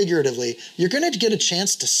maybe figuratively, you're going to get a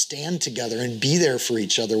chance to stand together and be there for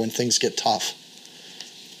each other when things get tough.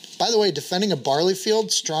 By the way, defending a barley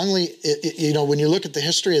field strongly, when you look at the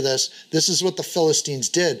history of this is what the Philistines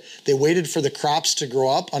did. They waited for the crops to grow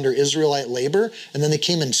up under Israelite labor, and then they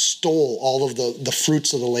came and stole all of the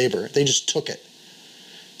fruits of the labor. They just took it.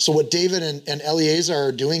 So what David and Eleazar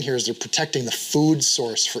are doing here is they're protecting the food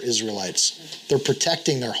source for Israelites. They're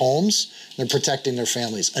protecting their homes, they're protecting their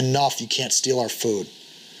families. Enough, you can't steal our food.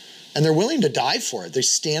 And they're willing to die for it. They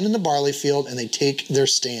stand in the barley field and they take their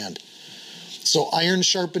stand. So iron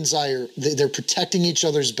sharpens iron. They're protecting each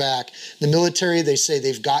other's back. The military, they say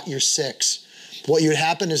they've got your six. What would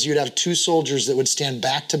happen is you'd have two soldiers that would stand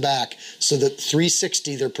back to back so that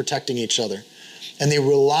 360 they're protecting each other. And they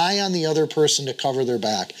rely on the other person to cover their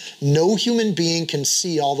back. No human being can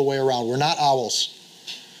see all the way around. We're not owls.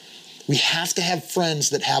 We have to have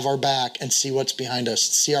friends that have our back and see what's behind us,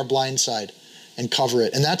 see our blind side and cover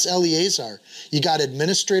it. And that's Eleazar. You got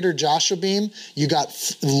administrator Joshua-beam. You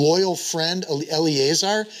got loyal friend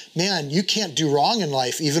Eleazar. Man, you can't do wrong in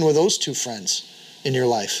life, even with those two friends in your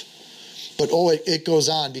life. But it goes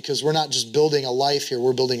on because we're not just building a life here,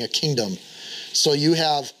 we're building a kingdom. So you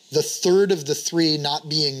have the third of the three not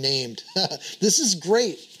being named. This is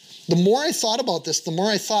great. The more I thought about this, the more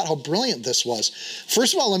I thought how brilliant this was.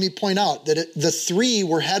 First of all, let me point out that the three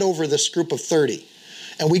were head over this group of 30.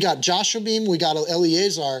 And we got Joshua, we got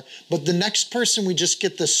Eleazar, but the next person we just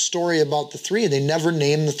get this story about the three. They never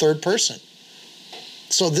name the third person.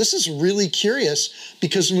 So this is really curious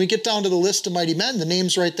because when we get down to the list of mighty men, the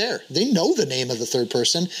name's right there. They know the name of the third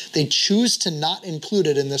person. They choose to not include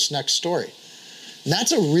it in this next story. And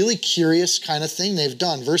that's a really curious kind of thing they've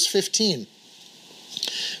done. Verse 15.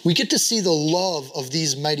 We get to see the love of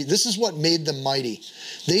these mighty. This is what made them mighty.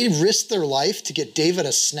 They risked their life to get David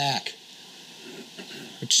a snack.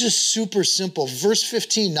 It's just super simple. Verse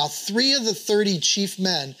 15. Now 3 of the 30 chief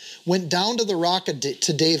men went down to the rock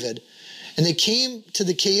to David, and they came to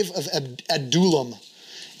the cave of Adullam.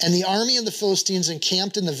 And the army of the Philistines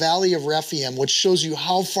encamped in the valley of Rephaim, which shows you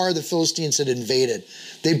how far the Philistines had invaded.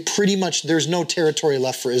 They pretty much, there's no territory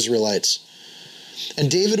left for Israelites.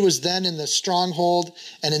 And David was then in the stronghold,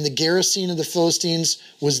 and in the garrison of the Philistines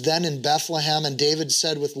was then in Bethlehem. And David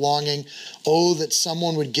said with longing, "Oh, that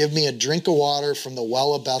someone would give me a drink of water from the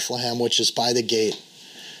well of Bethlehem, which is by the gate."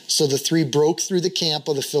 So the 3 broke through the camp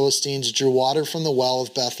of the Philistines, drew water from the well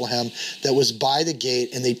of Bethlehem that was by the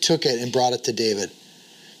gate, and they took it and brought it to David.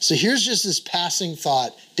 So here's just this passing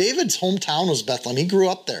thought. David's hometown was Bethlehem. He grew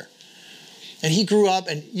up there. And he grew up,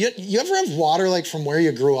 and you ever have water like from where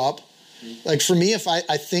you grew up? Like for me, if I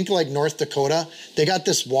think like North Dakota, they got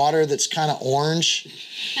this water that's kind of orange,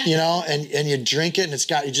 and you drink it and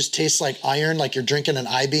it just tastes like iron, like you're drinking an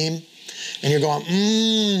I-beam. And you're going,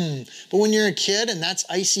 But when you're a kid and that's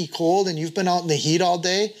icy cold and you've been out in the heat all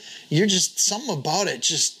day, you're just, something about it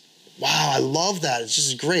just, wow, I love that. It's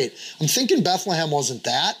just great. I'm thinking Bethlehem wasn't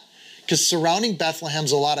that, because surrounding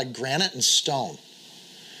Bethlehem's a lot of granite and stone.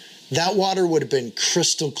 That water would have been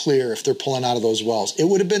crystal clear if they're pulling out of those wells. It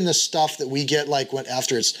would have been the stuff that we get like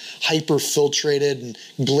after it's hyper-filtrated and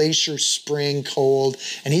glacier spring cold.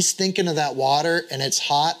 And he's thinking of that water, and it's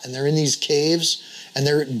hot, and they're in these caves, and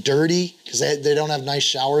they're dirty because they don't have nice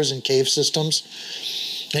showers and cave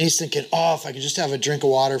systems. And he's thinking, if I could just have a drink of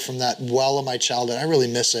water from that well of my childhood. I really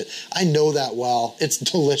miss it. I know that well. It's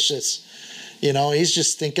delicious. He's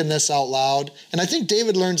just thinking this out loud. And I think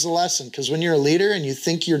David learns the lesson, because when you're a leader and you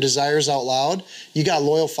think your desires out loud, you got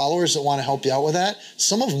loyal followers that want to help you out with that.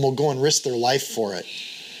 Some of them will go and risk their life for it.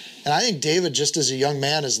 And I think David, just as a young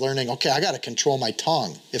man, is learning, okay, I got to control my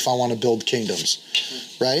tongue if I want to build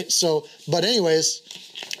kingdoms, right? So, but anyways,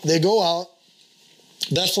 they go out.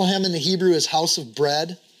 Bethlehem in the Hebrew is house of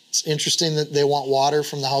bread. It's interesting that they want water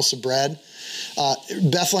from the house of bread.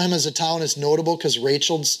 Bethlehem as a town is notable because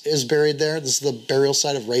Rachel is buried there. This is the burial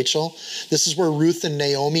site of Rachel. This is where Ruth and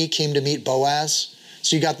Naomi came to meet Boaz.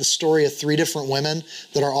 So you got the story of 3 different women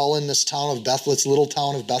that are all in this town of Bethlehem, this little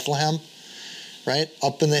town of Bethlehem, right?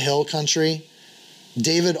 Up in the hill country.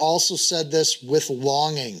 David also said this with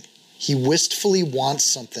longing. He wistfully wants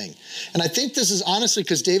something. And I think this is honestly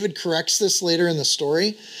because David corrects this later in the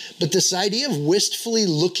story, but this idea of wistfully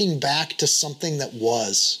looking back to something that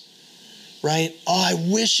was, right? I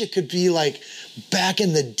wish it could be like back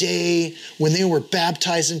in the day when they were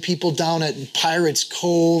baptizing people down at Pirates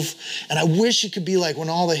Cove. And I wish it could be like when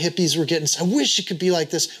all the hippies were getting, I wish it could be like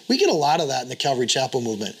this. We get a lot of that in the Calvary Chapel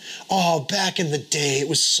movement. Back in the day, it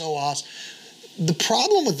was so awesome. The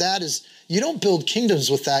problem with that is you don't build kingdoms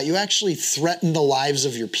with that. You actually threaten the lives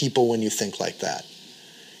of your people when you think like that.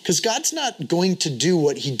 Because God's not going to do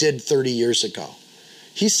what he did 30 years ago.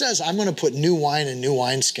 He says, I'm going to put new wine in new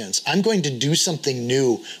wineskins. I'm going to do something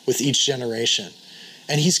new with each generation.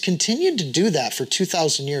 And he's continued to do that for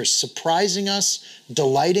 2,000 years, surprising us,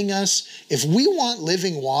 delighting us. If we want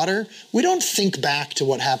living water, we don't think back to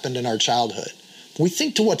what happened in our childhood. We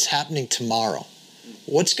think to what's happening tomorrow.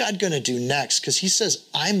 What's God going to do next? Because he says,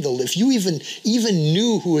 if you even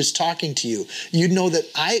knew who is talking to you, you'd know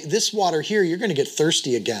that this water here, you're going to get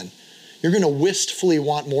thirsty again. You're going to wistfully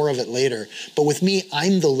want more of it later. But with me,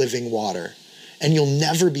 I'm the living water. And you'll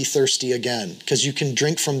never be thirsty again because you can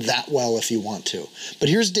drink from that well if you want to. But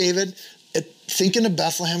here's David thinking of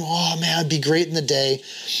Bethlehem. Man, it'd be great in the day.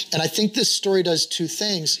 And I think this story does 2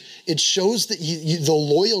 things. It shows that the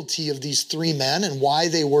loyalty of these 3 men and why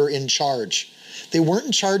they were in charge. They weren't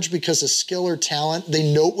in charge because of skill or talent.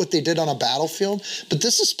 They note what they did on a battlefield. But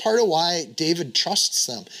this is part of why David trusts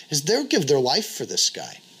them, is they'll give their life for this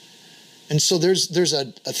guy. And so there's a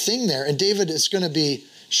thing there. And David is going to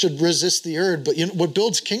should resist the urge. But what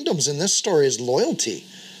builds kingdoms in this story is loyalty,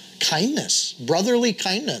 kindness, brotherly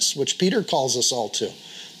kindness, which Peter calls us all to.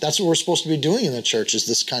 That's what we're supposed to be doing in the church, is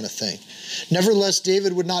this kind of thing. Nevertheless,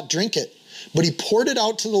 David would not drink it, but he poured it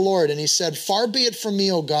out to the Lord. And he said, far be it from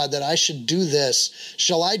me, O God, that I should do this.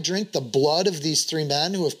 Shall I drink the blood of these 3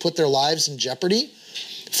 men who have put their lives in jeopardy?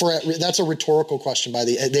 That's a rhetorical question.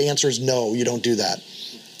 The answer is no, you don't do that.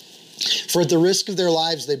 For at the risk of their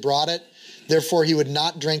lives they brought it. Therefore he would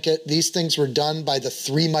not drink it. These things were done by the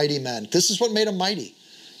 3 mighty men. This is what made them mighty.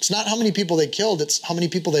 It's not how many people they killed, it's how many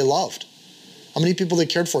people they loved. How many people they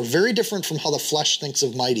cared for. Very different from how the flesh thinks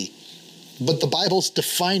of mighty. But the Bible's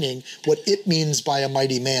defining what it means by a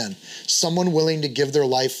mighty man. Someone willing to give their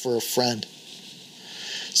life for a friend.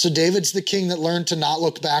 So David's the king that learned to not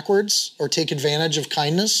look backwards or take advantage of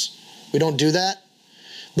kindness. We don't do that.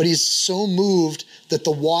 But he's so moved that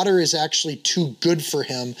the water is actually too good for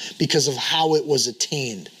him because of how it was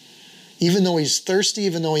attained. Even though he's thirsty,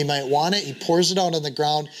 even though he might want it, he pours it out on the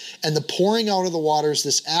ground. And the pouring out of the water is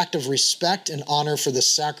this act of respect and honor for the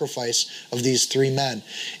sacrifice of these 3 men.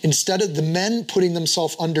 Instead of the men putting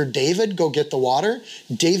themselves under David, go get the water,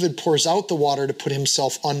 David pours out the water to put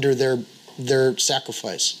himself under their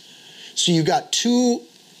sacrifice. So you got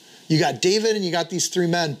David and you got these 3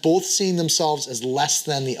 men both seeing themselves as less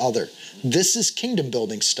than the other. This is kingdom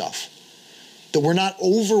building stuff. That we're not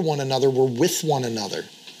over one another, we're with one another.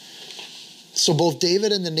 So both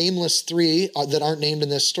David and the nameless 3 that aren't named in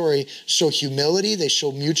this story show humility, they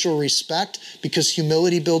show mutual respect, because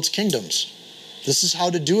humility builds kingdoms. This is how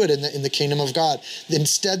to do it in the kingdom of God.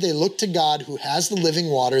 Instead, they look to God who has the living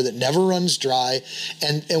water that never runs dry,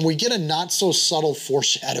 and we get a not so subtle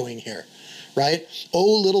foreshadowing here. Right?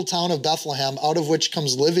 O little town of Bethlehem, out of which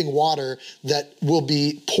comes living water that will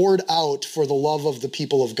be poured out for the love of the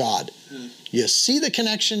people of God. You see the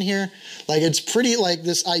connection here? Like, it's pretty like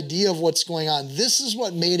this idea of what's going on. This is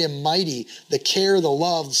what made him mighty. The care, the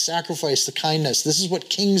love, the sacrifice, the kindness. This is what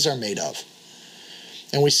kings are made of.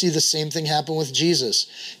 And we see the same thing happen with Jesus.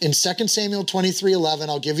 In 2 Samuel 23:11,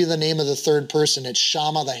 I'll give you the name of the 3rd person. It's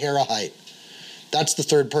Shammah the Harahite. That's the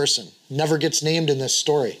 3rd person. Never gets named in this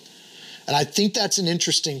story. And I think that's an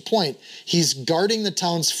interesting point. He's guarding the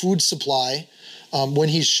town's food supply when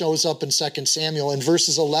he shows up in 2 Samuel. In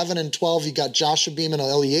verses 11 and 12, you got Joshabim and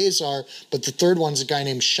Eleazar, but the 3rd one's a guy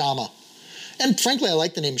named Shammah. And frankly, I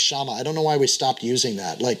like the name Shammah. I don't know why we stopped using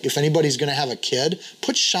that. Like, if anybody's going to have a kid,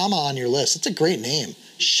 put Shammah on your list. It's a great name.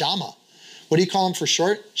 Shammah. What do you call him for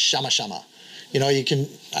short? Shammah. You know, you can,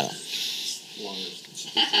 I don't know. Longer.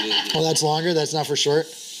 Oh, that's longer? That's not for short?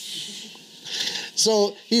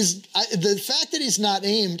 So the fact that he's not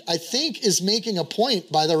named, I think, is making a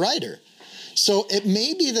point by the writer. So it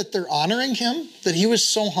may be that they're honoring him, that he was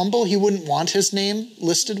so humble he wouldn't want his name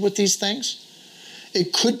listed with these things.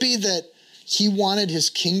 It could be that he wanted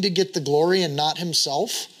his king to get the glory and not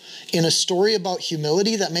himself. In a story about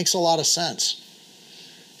humility, that makes a lot of sense.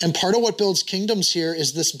 And part of what builds kingdoms here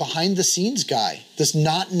is this behind the scenes guy, this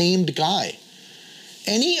not named guy.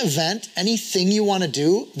 Any event, anything you want to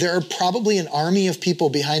do, there are probably an army of people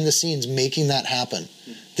behind the scenes making that happen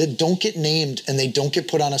that don't get named and they don't get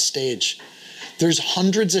put on a stage. There's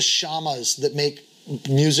hundreds of shammahs that make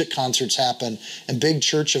music concerts happen and big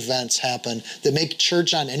church events happen, that make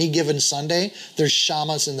church on any given Sunday. There's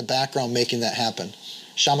shammahs in the background making that happen.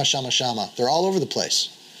 Shammah, shammah, shammah. They're all over the place.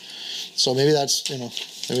 So maybe that's,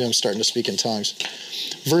 maybe I'm starting to speak in tongues.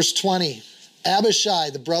 Verse 20, Abishai,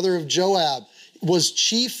 the brother of Joab, was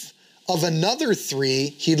chief of another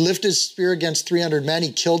 3. He'd lift his spear against 300 men.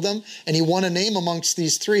 He killed them, and he won a name amongst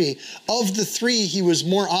these 3. Of the 3, he was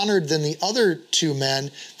more honored than the other 2 men.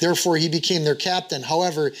 Therefore, he became their captain.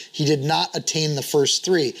 However, he did not attain the first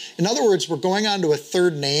 3. In other words, we're going on to a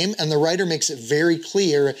 3rd name, and the writer makes it very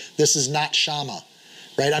clear this is not Shammah,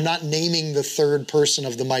 right? I'm not naming the 3rd person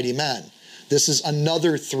of the mighty men. This is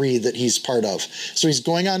another 3 that he's part of. So he's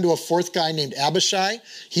going on to a 4th guy named Abishai.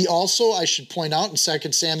 He also, I should point out in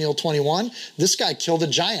 2 Samuel 21, this guy killed a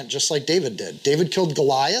giant just like David did. David killed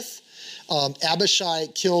Goliath. Abishai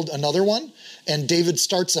killed another one. And David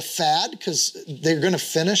starts a fad because they're going to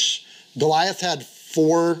finish. Goliath had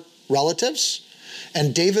 4 relatives.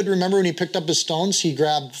 And David, remember when he picked up his stones, he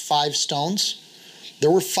grabbed 5 stones.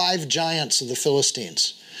 There were 5 giants of the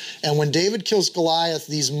Philistines. And when David kills Goliath,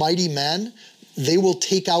 these mighty men, they will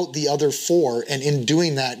take out the other 4, and in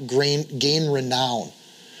doing that, gain renown.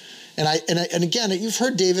 And again, you've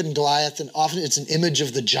heard David and Goliath, and often it's an image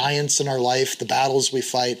of the giants in our life, the battles we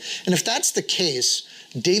fight. And if that's the case,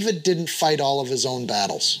 David didn't fight all of his own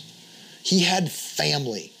battles. He had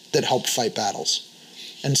family that helped fight battles.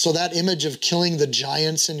 And so that image of killing the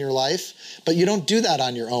giants in your life, but you don't do that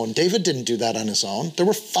on your own. David didn't do that on his own. There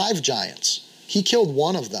were 5 giants. He killed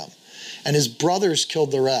one of them, and his brothers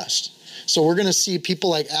killed the rest. So we're going to see people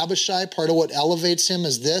like Abishai. Part of what elevates him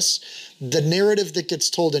is this. The narrative that gets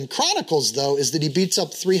told in Chronicles, though, is that he beats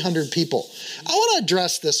up 300 people. I want to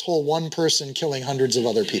address this whole one person killing hundreds of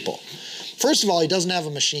other people. First of all, he doesn't have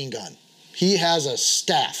a machine gun. He has a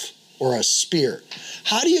staff or a spear.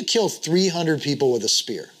 How do you kill 300 people with a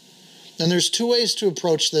spear? And there's two ways to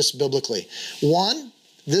approach this biblically. One,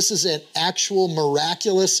 this is an actual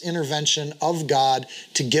miraculous intervention of God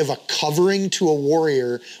to give a covering to a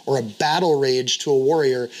warrior or a battle rage to a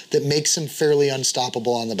warrior that makes him fairly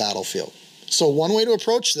unstoppable on the battlefield. So one way to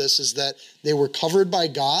approach this is that they were covered by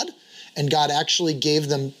God, and God actually gave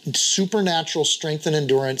them supernatural strength and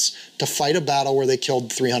endurance to fight a battle where they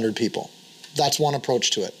killed 300 people. That's one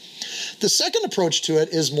approach to it. The second approach to it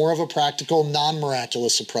is more of a practical,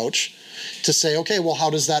 non-miraculous approach to say, okay, well, how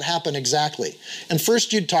does that happen exactly? And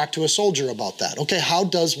first you'd talk to a soldier about that. Okay, how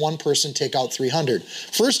does one person take out 300?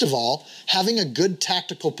 First of all, having a good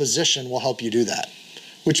tactical position will help you do that,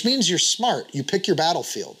 which means you're smart. You pick your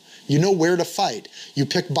battlefield. You know where to fight. You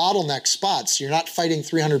pick bottleneck spots. You're not fighting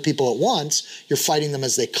 300 people at once. You're fighting them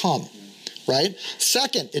as they come, right?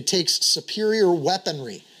 Second, it takes superior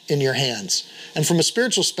weaponry in your hands. And from a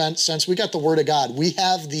spiritual sense, we got the Word of God. We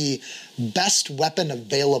have the best weapon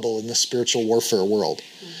available in the spiritual warfare world.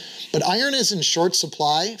 But iron is in short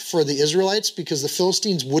supply for the Israelites because the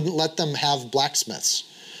Philistines wouldn't let them have blacksmiths.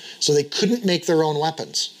 So they couldn't make their own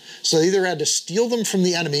weapons. So they either had to steal them from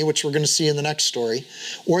the enemy, which we're going to see in the next story,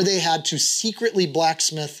 or they had to secretly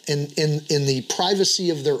blacksmith in the privacy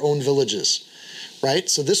of their own villages, right?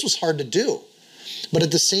 So this was hard to do. But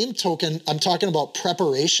at the same token, I'm talking about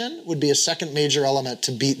preparation would be a second major element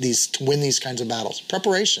to win these kinds of battles.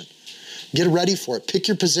 Preparation. Get ready for it. Pick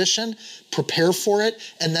your position, prepare for it,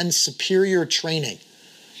 and then superior training.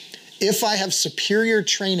 If I have superior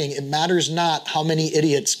training, it matters not how many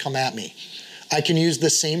idiots come at me. I can use the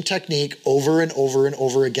same technique over and over and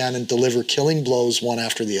over again and deliver killing blows one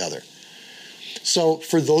after the other. So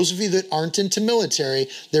for those of you that aren't into military,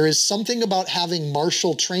 there is something about having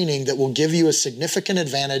martial training that will give you a significant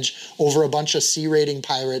advantage over a bunch of C-rating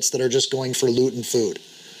pirates that are just going for loot and food,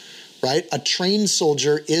 right? A trained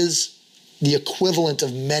soldier is the equivalent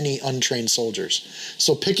of many untrained soldiers.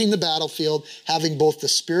 So picking the battlefield, having both the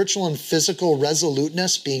spiritual and physical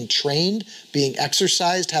resoluteness, being trained, being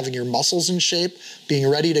exercised, having your muscles in shape, being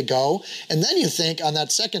ready to go. And then you think on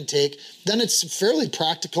that second take, then it's fairly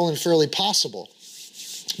practical and fairly possible.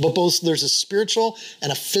 But both there's a spiritual and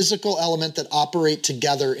a physical element that operate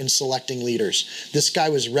together in selecting leaders. This guy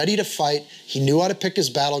was ready to fight. He knew how to pick his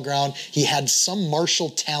battleground. He had some martial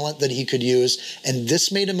talent that he could use, and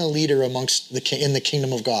this made him a leader in the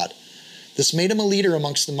kingdom of God. This made him a leader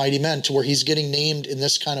amongst the mighty men to where he's getting named in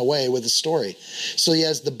this kind of way with the story. So he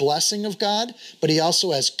has the blessing of God, but he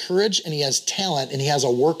also has courage and he has talent and he has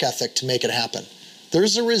a work ethic to make it happen.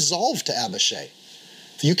 There's a resolve to Abishai.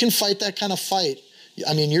 If you can fight that kind of fight,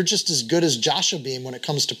 I mean, you're just as good as Joshua Beam when it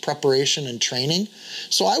comes to preparation and training.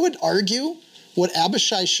 So I would argue what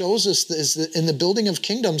Abishai shows us is that in the building of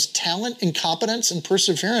kingdoms, talent and competence and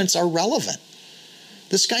perseverance are relevant.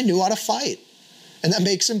 This guy knew how to fight, and that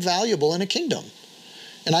makes him valuable in a kingdom.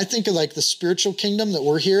 And I think of like the spiritual kingdom that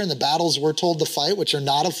we're here and the battles we're told to fight, which are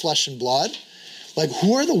not of flesh and blood. Like,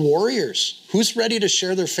 who are the warriors? Who's ready to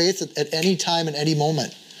share their faith at any time and any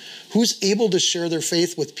moment? Who's able to share their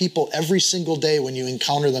faith with people every single day when you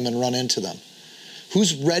encounter them and run into them?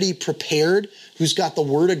 Who's ready, prepared? Who's got the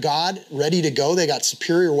Word of God ready to go? They got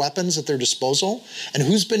superior weapons at their disposal. And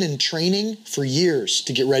who's been in training for years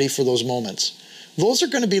to get ready for those moments? Those are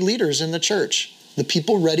going to be leaders in the church. The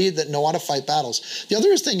people ready that know how to fight battles. The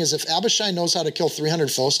other thing is if Abishai knows how to kill 300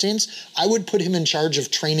 Philistines, I would put him in charge of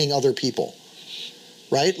training other people.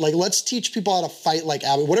 Right? Like, let's teach people how to fight like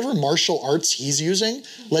Abishai. Whatever martial arts he's using,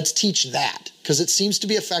 let's teach that because it seems to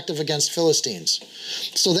be effective against Philistines.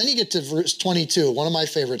 So then you get to verse 22, one of my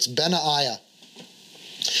favorites, Benaiah.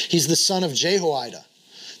 He's the son of Jehoiada,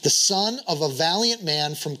 the son of a valiant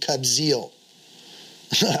man from Kabzeel.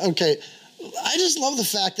 Okay, I just love the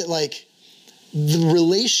fact that, like, the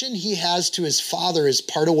relation he has to his father is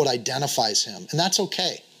part of what identifies him, and that's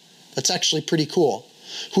okay. That's actually pretty cool.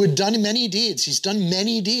 Who had done many deeds. He's done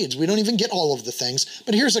many deeds. We don't even get all of the things,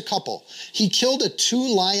 but here's a couple. He killed 2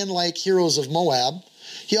 lion-like heroes of Moab.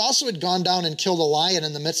 He also had gone down and killed a lion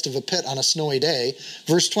in the midst of a pit on a snowy day.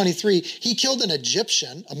 Verse 23, he killed an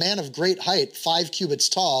Egyptian, a man of great height, 5 cubits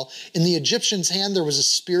tall. In the Egyptian's hand there was a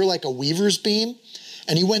spear like a weaver's beam,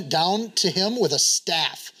 and he went down to him with a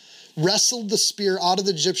staff, wrestled the spear out of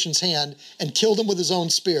the Egyptian's hand, and killed him with his own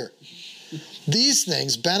spear. These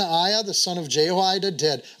things, Benaiah, the son of Jehoiada,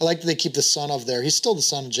 did. I like that they keep the son of there. He's still the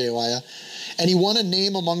son of Jehoiada. And he won a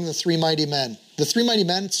name among the 3 mighty men. The 3 mighty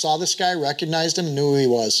men saw this guy, recognized him, and knew who he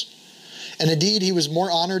was. And indeed, he was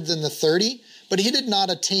more honored than the 30, but he did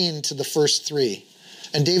not attain to the first 3.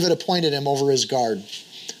 And David appointed him over his guard.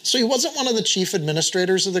 So he wasn't one of the chief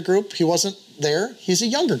administrators of the group. He wasn't there. He's a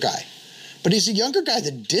younger guy. But he's a younger guy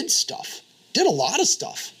that did stuff, did a lot of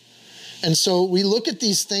stuff. And so we look at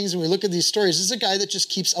these things and we look at these stories. This is a guy that just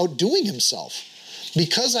keeps outdoing himself.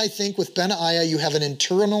 Because I think with Benaiah, you have an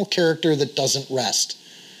internal character that doesn't rest.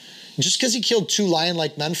 Just because he killed 2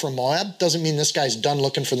 lion-like men from Moab doesn't mean this guy's done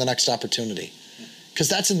looking for the next opportunity. Because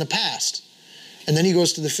that's in the past. And then he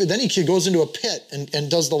goes into a pit and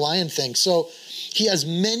does the lion thing. So he has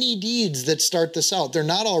many deeds that start this out. They're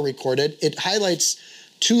not all recorded. It highlights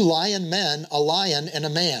 2 lion men, a lion, and a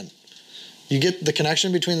man. You get the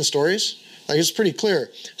connection between the stories? Like, it's pretty clear.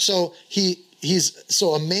 So he's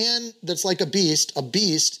a man that's like a beast,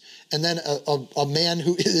 and then a man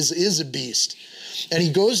who is a beast. And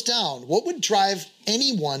he goes down. What would drive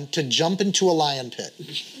anyone to jump into a lion pit?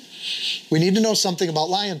 We need to know something about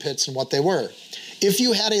lion pits and what they were. If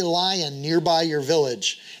you had a lion nearby your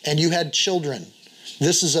village and you had children,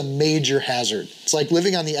 this is a major hazard. It's like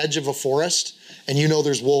living on the edge of a forest and you know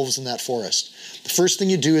there's wolves in that forest. The first thing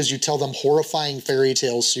you do is you tell them horrifying fairy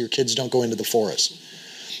tales so your kids don't go into the forest.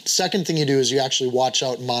 Second thing you do is you actually watch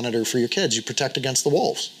out and monitor for your kids. You protect against the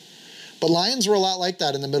wolves. But lions were a lot like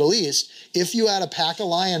that in the Middle East. If you had a pack of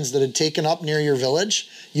lions that had taken up near your village,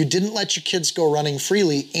 you didn't let your kids go running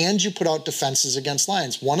freely, and you put out defenses against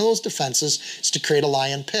lions. One of those defenses is to create a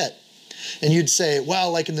lion pit. And you'd say,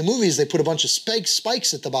 well, like in the movies, they put a bunch of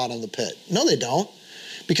spikes at the bottom of the pit. No, they don't.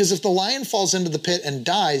 Because if the lion falls into the pit and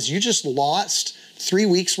dies, you just lost 3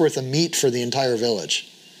 weeks worth of meat for the entire village.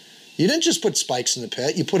 You didn't just put spikes in the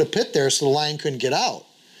pit. You put a pit there so the lion couldn't get out.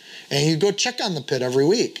 And you go check on the pit every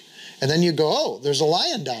week. And then you go, oh, there's a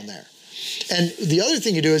lion down there. And the other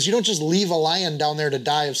thing you do is you don't just leave a lion down there to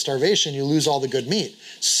die of starvation. You lose all the good meat.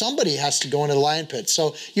 Somebody has to go into the lion pit.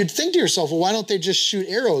 So you'd think to yourself, well, why don't they just shoot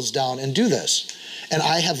arrows down and do this? And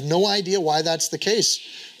I have no idea why that's the case.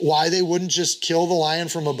 Why they wouldn't just kill the lion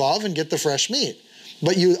from above and get the fresh meat.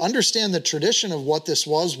 But you understand the tradition of what this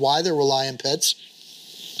was, why there were lion pits.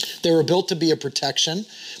 They were built to be a protection.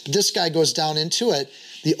 But this guy goes down into it.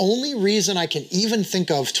 The only reason I can even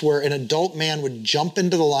think of to where an adult man would jump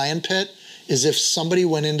into the lion pit is if somebody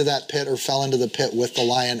went into that pit or fell into the pit with the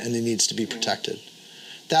lion and he needs to be protected.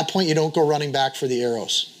 At that point, you don't go running back for the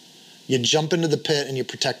arrows. You jump into the pit and you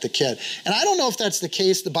protect the kid. And I don't know if that's the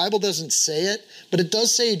case. The Bible doesn't say it, but it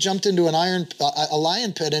does say he jumped into a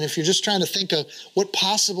lion pit. And if you're just trying to think of what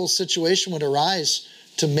possible situation would arise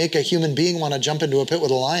to make a human being want to jump into a pit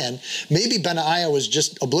with a lion, maybe Benaiah was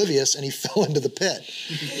just oblivious and he fell into the pit,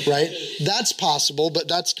 right? That's possible, but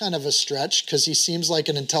that's kind of a stretch because he seems like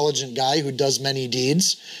an intelligent guy who does many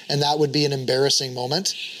deeds, and that would be an embarrassing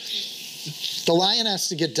moment. The lion has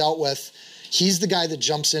to get dealt with. He's the guy that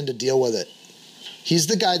jumps in to deal with it. He's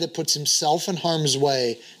the guy that puts himself in harm's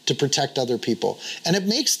way to protect other people. And it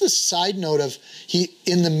makes the side note of he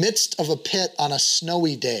in the midst of a pit on a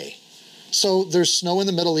snowy day. So there's snow in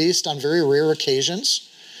the Middle East on very rare occasions.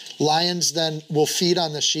 Lions then will feed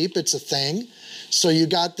on the sheep. It's a thing. So you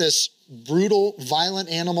got this brutal, violent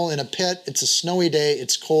animal in a pit. It's a snowy day.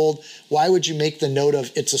 It's cold. Why would you make the note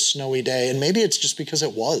of it's a snowy day? And maybe it's just because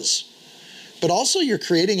it was. But also you're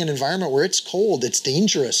creating an environment where it's cold. It's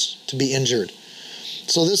dangerous to be injured.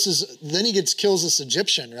 So then he kills this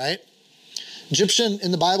Egyptian, right? Egyptian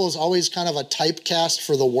in the Bible is always kind of a typecast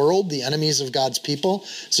for the world, the enemies of God's people.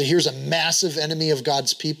 So here's a massive enemy of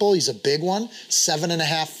God's people. He's a big one,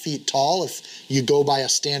 7.5 feet tall if you go by a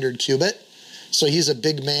standard cubit. So he's a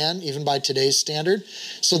big man, even by today's standard.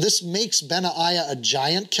 So this makes Benaiah a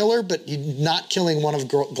giant killer, but he's not killing one of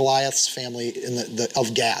Goliath's family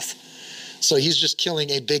of Gath. So he's just killing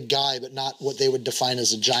a big guy, but not what they would define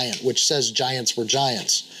as a giant, which says giants were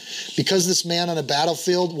giants. Because this man on a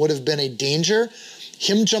battlefield would have been a danger,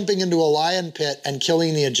 him jumping into a lion pit and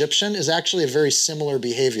killing the Egyptian is actually a very similar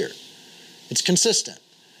behavior. It's consistent.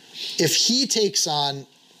 If he takes on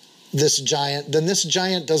this giant, then this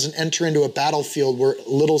giant doesn't enter into a battlefield where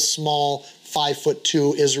little small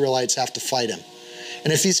 5'2" Israelites have to fight him.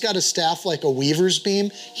 And if he's got a staff like a weaver's beam,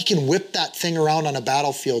 he can whip that thing around on a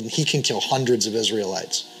battlefield and he can kill hundreds of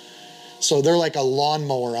Israelites. So they're like a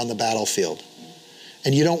lawnmower on the battlefield.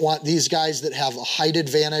 And you don't want these guys that have a height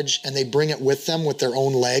advantage and they bring it with them with their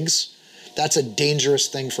own legs. That's a dangerous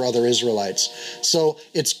thing for other Israelites. So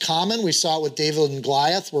it's common. We saw it with David and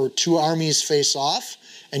Goliath where 2 armies face off.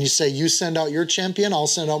 And you say, you send out your champion, I'll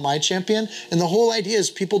send out my champion. And the whole idea is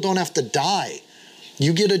people don't have to die.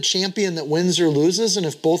 You get a champion that wins or loses, and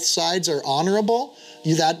if both sides are honorable,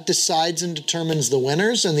 that decides and determines the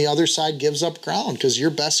winners, and the other side gives up ground because your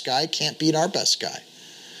best guy can't beat our best guy.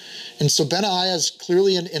 And so Benaiah is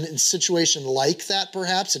clearly in a situation like that,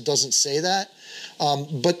 perhaps. It doesn't say that.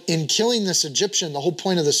 But in killing this Egyptian, the whole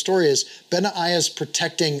point of the story is Benaiah is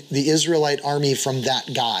protecting the Israelite army from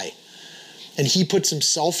that guy. And he puts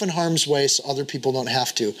himself in harm's way so other people don't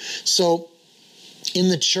have to. So in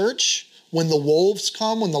the church, when the wolves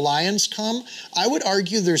come, when the lions come, I would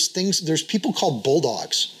argue there's people called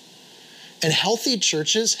bulldogs. And healthy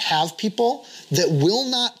churches have people that will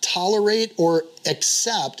not tolerate or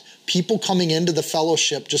accept people coming into the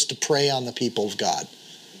fellowship just to prey on the people of God.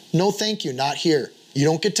 No, thank you, not here. You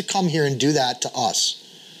don't get to come here and do that to us.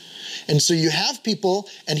 And so you have people,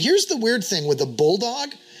 and here's the weird thing with the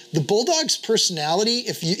bulldog's personality,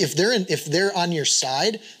 if they're on your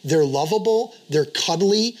side, they're lovable, they're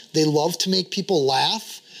cuddly, they love to make people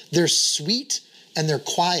laugh, they're sweet, and they're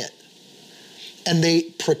quiet. And they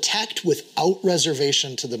protect without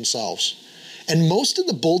reservation to themselves. And most of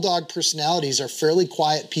the bulldog personalities are fairly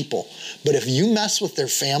quiet people. But if you mess with their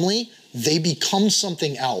family, they become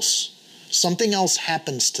something else. Something else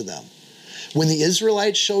happens to them. When the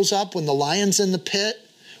Israelite shows up, when the lion's in the pit,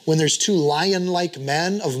 when there's two lion-like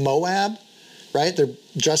men of Moab, right? They're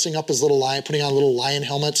dressing up as little lion, putting on little lion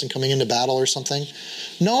helmets and coming into battle or something.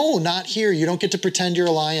 No, not here. You don't get to pretend you're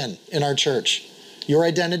a lion in our church. Your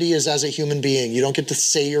identity is as a human being. You don't get to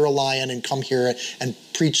say you're a lion and come here and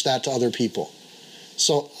preach that to other people.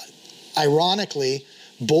 So, ironically,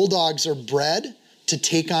 bulldogs are bred to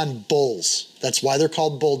take on bulls. That's why they're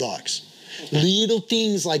called bulldogs. Little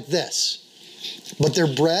things like this. But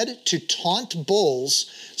they're bred to taunt bulls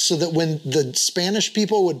so that when the Spanish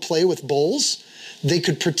people would play with bulls, they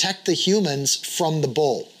could protect the humans from the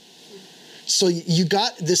bull. So you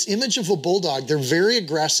got this image of a bulldog. They're very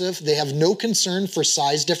aggressive. They have no concern for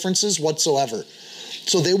size differences whatsoever.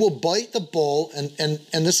 So they will bite the bull, and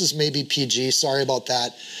this is maybe PG, sorry about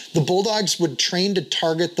that. The bulldogs would train to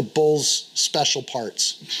target the bull's special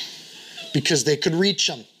parts because they could reach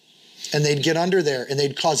them. And they'd get under there, and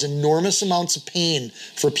they'd cause enormous amounts of pain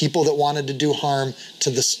for people that wanted to do harm to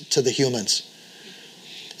the humans.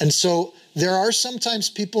 And so there are sometimes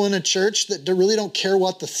people in a church that really don't care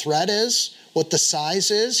what the threat is, what the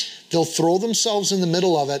size is. They'll throw themselves in the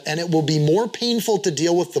middle of it, and it will be more painful to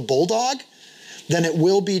deal with the bulldog than it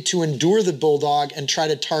will be to endure the bulldog and try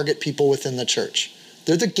to target people within the church.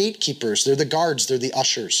 They're the gatekeepers, they're the guards, they're the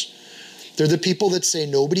ushers. They're the people that say,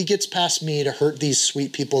 nobody gets past me to hurt these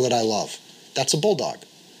sweet people that I love. That's a bulldog.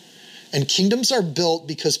 And kingdoms are built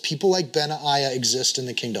because people like Benaiah exist in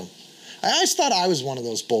the kingdom. I always thought I was one of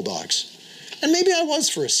those bulldogs. And maybe I was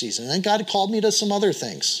for a season. And God called me to some other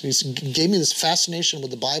things. He gave me this fascination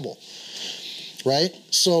with the Bible. Right?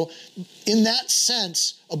 So in that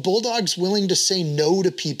sense, a bulldog's willing to say no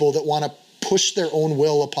to people that want to push their own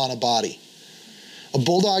will upon a body. A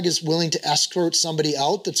bulldog is willing to escort somebody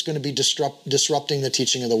out that's going to be disrupting the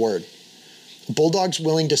teaching of the word. A bulldog's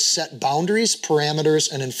willing to set boundaries, parameters,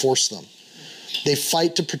 and enforce them. They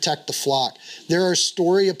fight to protect the flock. There are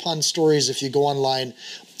story upon stories, if you go online,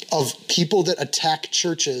 of people that attack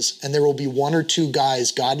churches, and there will be one or two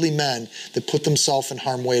guys, godly men, that put themselves in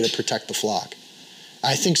harm's way to protect the flock.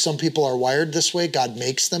 I think some people are wired this way. God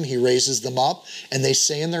makes them, he raises them up, and they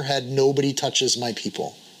say in their head, nobody touches my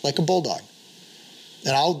people, like a bulldog.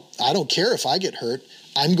 And I don't care if I get hurt.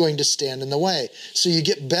 I'm going to stand in the way. So you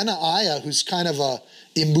get Benaiah, who's kind of a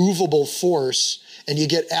immovable force, and you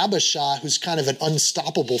get Abishai, who's kind of an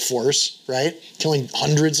unstoppable force, right? Killing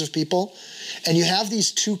hundreds of people. And you have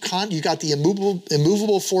these two, you got the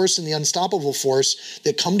immovable force and the unstoppable force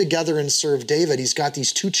that come together and serve David. He's got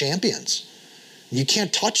these two champions. You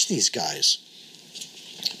can't touch these guys.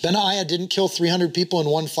 Benaiah didn't kill 300 people in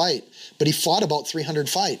one fight, but he fought about 300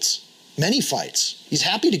 fights. Many fights. He's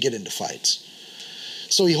happy to get into fights.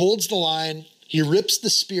 So he holds the line, he rips the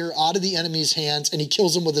spear out of the enemy's hands, and he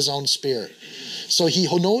kills him with his own spear. So he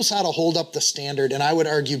knows how to hold up the standard, and I would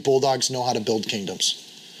argue bulldogs know how to build kingdoms.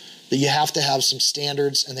 That you have to have some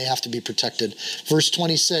standards, and they have to be protected. Verse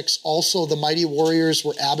 26, also the mighty warriors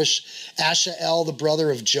were Ashael, the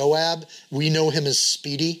brother of Joab. We know him as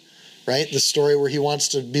Speedy, right? The story where he wants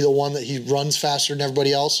to be the one that he runs faster than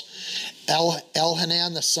everybody else.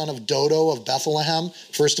 Elhanan, the son of Dodo of Bethlehem.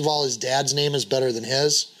 First of all, his dad's name is better than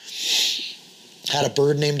his. Had a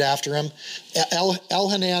bird named after him.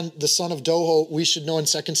 Elhanan, the son of Dodo, we should know in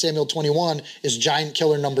 2 Samuel 21, is giant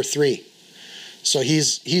killer number 3. So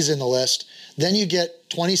he's in the list. Then you get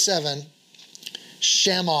 27,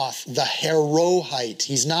 Shemoth, the Herohite.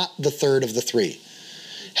 He's not the third of the 3.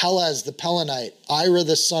 Helez, the Pelonite, Ira,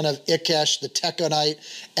 the son of Ikesh, the Tekonite,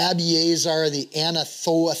 Abiezer, the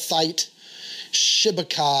Anathothite,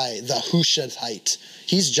 Shibbekai, the Hushathite.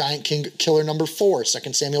 He's giant killer number 4,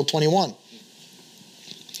 2 Samuel 21.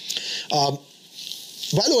 By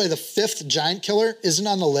the way, the 5th giant killer isn't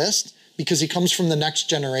on the list because he comes from the next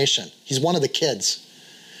generation. He's one of the kids.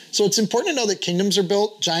 So it's important to know that kingdoms are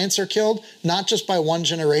built, giants are killed, not just by one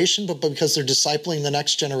generation, but because they're discipling the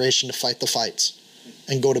next generation to fight the fights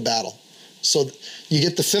and go to battle. So you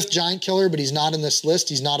get the 5th giant killer, but he's not in this list.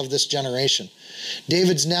 He's not of this generation.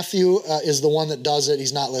 David's nephew is the one that does it.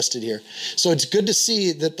 He's not listed here. So it's good to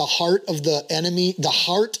see that the heart of the enemy, the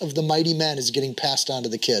heart of the mighty men is getting passed on to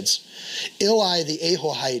the kids. Eli the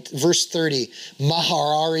Ahohite, verse 30.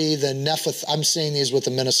 Maharari the Nephath, I'm saying these with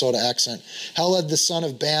a Minnesota accent. Heled the son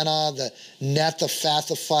of Bana, the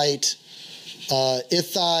Netophathite.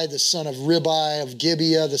 Ithai the son of Ribai of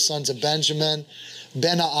Gibeah, the sons of Benjamin.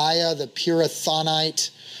 Benaiah the Pirathonite.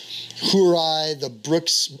 Hurai, the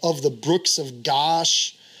brooks of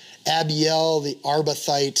Gosh, Abiel, the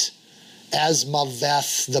Arbathite,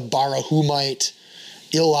 Asmaveth, the Barahumite,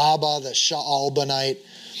 Ilaba, the Shaalbanite,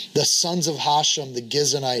 the sons of Hashem, the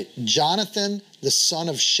Gizonite, Jonathan, the son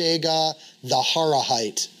of Shagah, the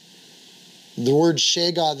Harahite. The word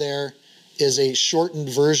Shagah there is a shortened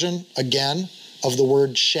version, again, of the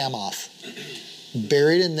word Shamoth.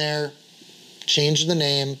 Buried in there, changed the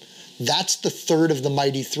name. That's the 3rd of the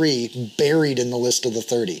mighty 3 buried in the list of the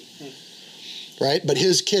 30. Right? But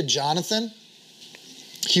his kid, Jonathan,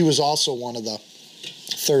 he was also one of the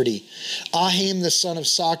 30. Ahim, the son of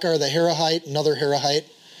Sakar, the Herahite, another Herahite.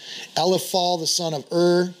 Eliphal, the son of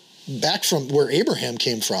back from where Abraham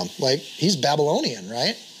came from. Like, he's Babylonian,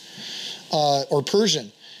 right? Or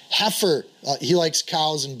Persian. Hefer, he likes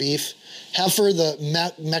cows and beef. Hefer,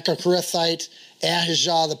 the Mechachrethite.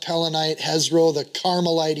 Ahijah the Pelonite, Hezro the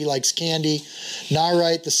Carmelite, he likes candy,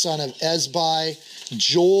 Narite the son of Ezbai,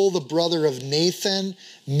 Joel the brother of Nathan,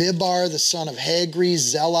 Mibar the son of Hagri,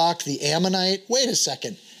 Zelach the Ammonite. Wait a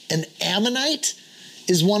second, an Ammonite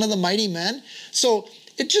is one of the mighty men? So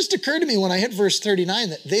it just occurred to me when I hit verse 39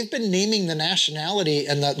 that they've been naming the nationality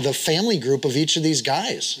and the family group of each of these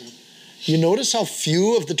guys. You notice how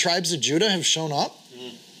few of the tribes of Judah have shown up?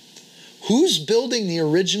 Who's building the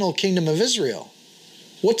original kingdom of Israel?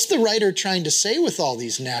 What's the writer trying to say with all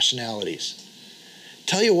these nationalities?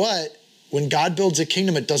 Tell you what, when God builds a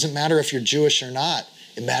kingdom, it doesn't matter if you're Jewish or not.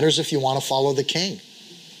 It matters if you want to follow the king.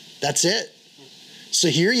 That's it. So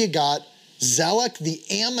here you got Zelach the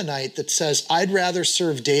Ammonite that says, I'd rather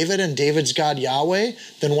serve David and David's God Yahweh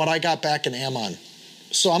than what I got back in Ammon.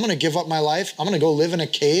 So I'm going to give up my life. I'm going to go live in a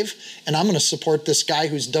cave and I'm going to support this guy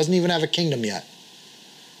who doesn't even have a kingdom yet.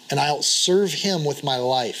 And I'll serve him with my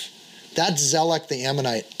life. That's Zelach the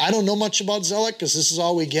Ammonite. I don't know much about Zelach because this is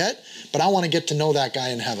all we get, but I want to get to know that guy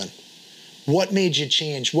in heaven. What made you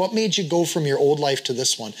change? What made you go from your old life to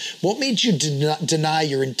this one? What made you deny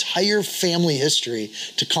your entire family history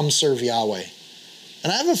to come serve Yahweh?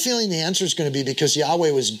 And I have a feeling the answer is going to be because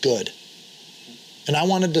Yahweh was good. And I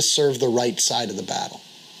wanted to serve the right side of the battle.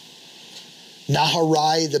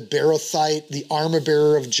 Naharai the Berothite, the armor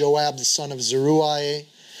bearer of Joab, the son of Zeruiah.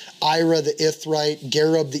 Ira the Ithrite,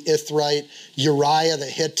 Gareb the Ithrite, Uriah the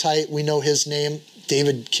Hittite, we know his name.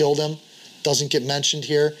 David killed him, doesn't get mentioned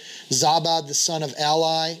here. Zabad the son of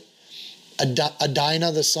Ali,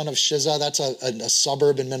 Adina the son of Shiza, that's a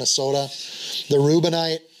suburb in Minnesota. The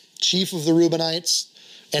Reubenite, chief of the Reubenites,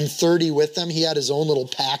 and 30 with them. He had his own little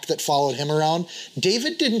pack that followed him around.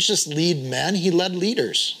 David didn't just lead men, he led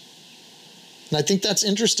leaders. And I think that's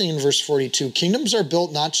interesting in verse 42. Kingdoms are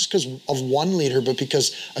built not just because of one leader, but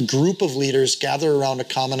because a group of leaders gather around a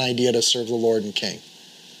common idea to serve the Lord and King.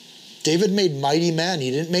 David made mighty men. He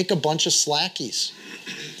didn't make a bunch of slackies.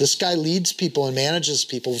 This guy leads people and manages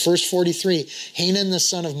people. Verse 43, Hanan the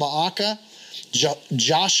son of Maacah,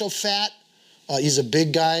 Joshaphat, he's a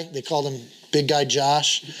big guy. They called him Big Guy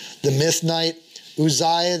Josh. The Mithnite,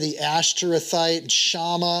 Uzziah the Ashtorethite,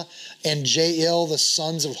 Shammah, and Jael, the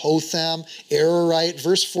sons of Hotham, Ararite.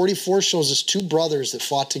 Verse 44 shows us 2 brothers that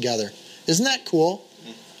fought together. Isn't that cool?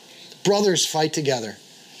 Brothers fight together.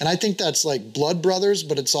 And I think that's like blood brothers,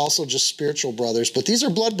 but it's also just spiritual brothers. But these are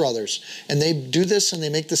blood brothers. And they do this and they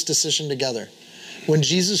make this decision together. When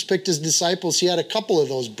Jesus picked his disciples, he had a couple of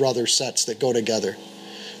those brother sets that go together.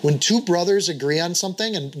 When 2 brothers agree on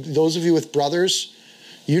something, and those of you with brothers,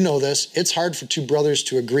 you know this, it's hard for 2 brothers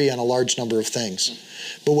to agree on a large number of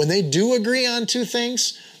things. But when they do agree on 2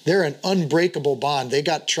 things, they're an unbreakable bond. They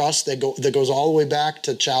got trust that goes all the way back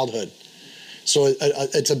to childhood. So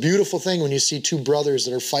it's a beautiful thing when you see 2 brothers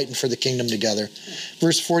that are fighting for the kingdom together.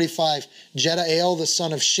 Verse 45, Jediael, the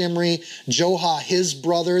son of Shimri, Joha, his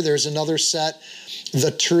brother, there's another set,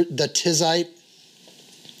 the Tizite,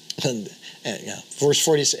 verse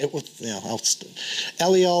 46,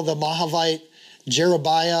 Eliel, the Mahavite,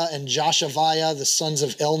 Jerobiah and Joshaviah, the sons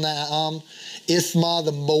of Elnaam, Ithma,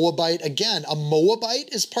 the Moabite. Again, a Moabite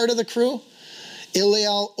is part of the crew.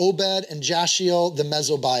 Eliel, Obed, and Jashiel the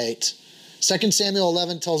Mesobite. 2 Samuel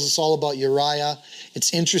 11 tells us all about Uriah.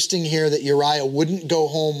 It's interesting here that Uriah wouldn't go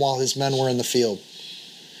home while his men were in the field.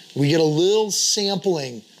 We get a little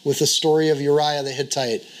sampling with the story of Uriah the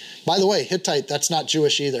Hittite. By the way, Hittite, that's not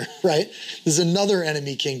Jewish either, right? This is another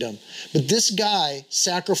enemy kingdom. But this guy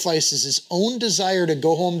sacrifices his own desire to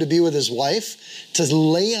go home to be with his wife, to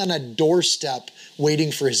lay on a doorstep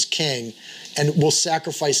waiting for his king, and will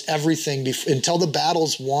sacrifice everything until the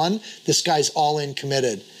battle's won. This guy's all in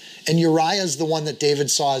committed. And Uriah is the one that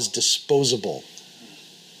David saw as disposable.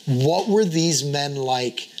 What were these men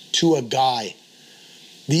like to a guy?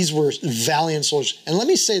 These were valiant soldiers. And let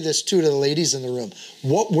me say this too to the ladies in the room.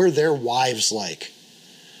 What were their wives like?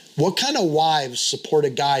 What kind of wives support a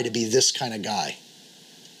guy to be this kind of guy?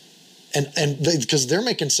 And because they're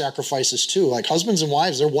making sacrifices too. Like husbands and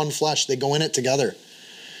wives, they're one flesh. They go in it together.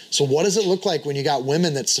 So what does it look like when you got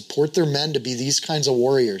women that support their men to be these kinds of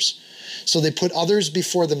warriors? So they put others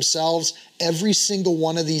before themselves. Every single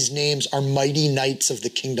one of these names are mighty knights of the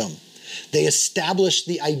kingdom. They establish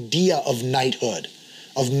the idea of knighthood,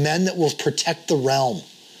 of men that will protect the realm.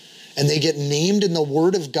 And they get named in the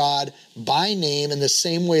Word of God by name in the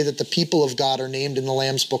same way that the people of God are named in the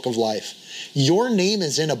Lamb's Book of Life. Your name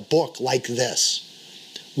is in a book like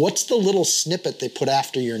this. What's the little snippet they put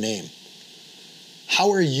after your name?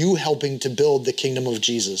 How are you helping to build the kingdom of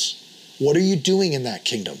Jesus? What are you doing in that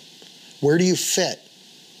kingdom? Where do you fit?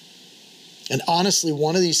 And honestly,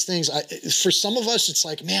 one of these things, for some of us, it's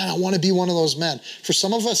like, man, I want to be one of those men. For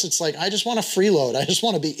some of us, it's like, I just want to freeload. I just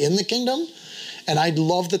want to be in the kingdom. And I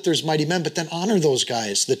love that there's mighty men, but then honor those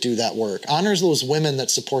guys that do that work. Honor those women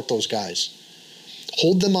that support those guys.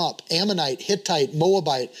 Hold them up. Ammonite, Hittite,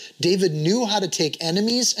 Moabite. David knew how to take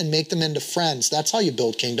enemies and make them into friends. That's how you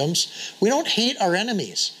build kingdoms. We don't hate our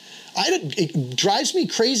enemies. It drives me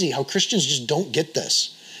crazy how Christians just don't get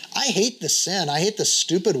this. I hate the sin. I hate the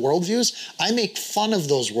stupid worldviews. I make fun of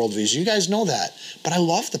those worldviews. You guys know that. But I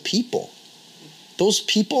love the people. Those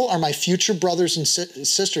people are my future brothers and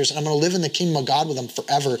sisters, and I'm going to live in the kingdom of God with them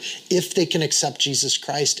forever if they can accept Jesus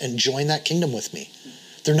Christ and join that kingdom with me.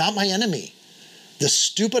 They're not my enemy. The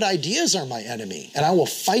stupid ideas are my enemy, and I will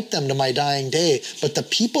fight them to my dying day. But the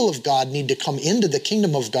people of God need to come into the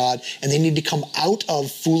kingdom of God, and they need to come out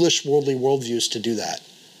of foolish worldly worldviews to do that.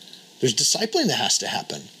 There's discipling that has to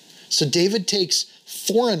happen. So David takes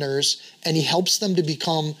foreigners, and he helps them to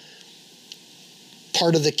become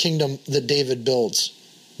part of the kingdom that David builds.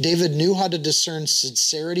 David knew how to discern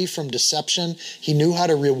sincerity from deception. He knew how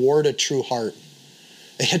to reward a true heart.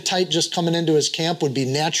 A Hittite just coming into his camp would be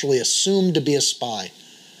naturally assumed to be a spy.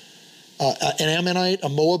 An Ammonite, a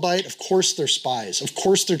Moabite, of course they're spies. Of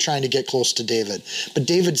course they're trying to get close to David. But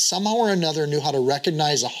David somehow or another knew how to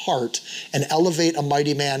recognize a heart and elevate a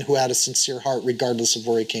mighty man who had a sincere heart regardless of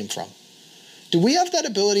where he came from. Do we have that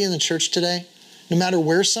ability in the church today? No matter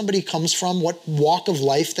where somebody comes from, what walk of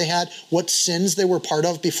life they had, what sins they were part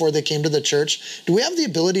of before they came to the church, do we have the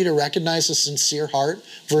ability to recognize a sincere heart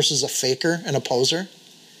versus a faker and a poser?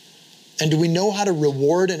 And do we know how to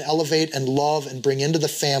reward and elevate and love and bring into the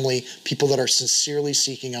family people that are sincerely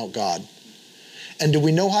seeking out God? And do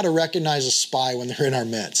we know how to recognize a spy when they're in our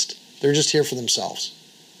midst? They're just here for themselves.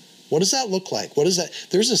 What does that look like? What is that?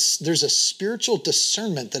 There's a spiritual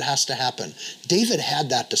discernment that has to happen. David had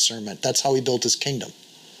that discernment. That's how he built his kingdom.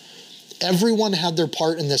 Everyone had their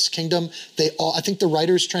part in this kingdom. I think the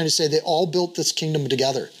writer's trying to say they all built this kingdom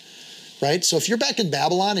together. Right? So if you're back in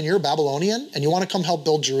Babylon and you're a Babylonian and you want to come help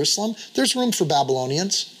build Jerusalem, there's room for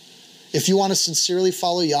Babylonians. If you want to sincerely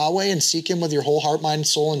follow Yahweh and seek him with your whole heart, mind,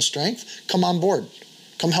 soul, and strength, come on board.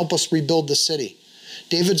 Come help us rebuild the city.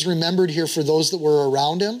 David's remembered here for those that were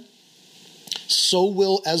around him. So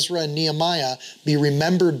will Ezra and Nehemiah be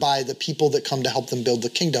remembered by the people that come to help them build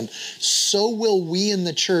the kingdom. So will we in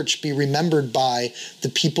the church be remembered by the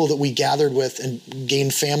people that we gathered with and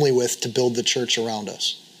gained family with to build the church around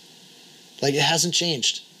us. Like, it hasn't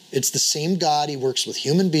changed. It's the same God. He works with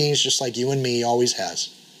human beings just like you and me. He always has.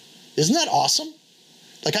 Isn't that awesome?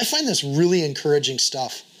 Like, I find this really encouraging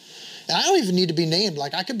stuff. And I don't even need to be named.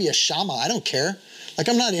 Like, I could be a Shama. I don't care. Like,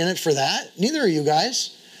 I'm not in it for that. Neither are you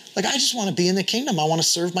guys. Like, I just want to be in the kingdom. I want to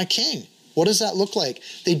serve my king. What does that look like?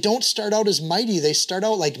 They don't start out as mighty. They start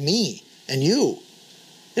out like me and you.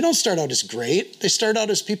 They don't start out as great. They start out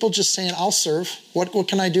as people just saying, I'll serve. What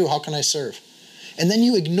can I do? How can I serve? And then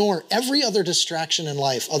you ignore every other distraction in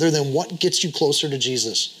life other than what gets you closer to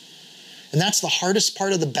Jesus. And that's the hardest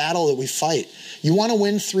part of the battle that we fight. You want to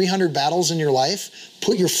win 300 battles in your life?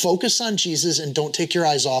 Put your focus on Jesus and don't take your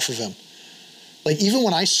eyes off of him. Like, even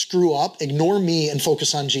when I screw up, ignore me and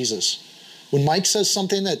focus on Jesus. When Mike says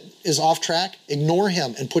something that is off track, ignore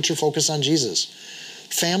him and put your focus on Jesus.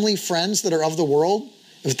 Family, friends that are of the world,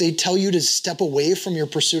 if they tell you to step away from your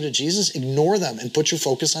pursuit of Jesus, ignore them and put your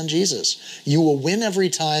focus on Jesus. You will win every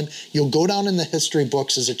time. You'll go down in the history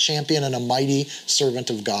books as a champion and a mighty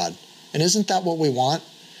servant of God. And isn't that what we want?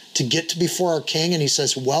 To get to before our King and he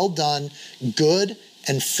says, well done, good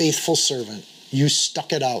and faithful servant. You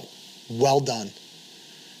stuck it out. Well done.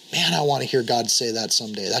 Man, I want to hear God say that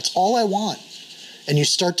someday. That's all I want. And you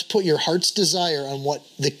start to put your heart's desire on what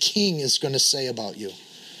the King is going to say about you.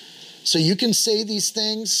 So you can say these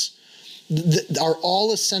things that are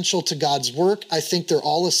all essential to God's work. I think they're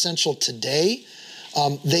all essential today.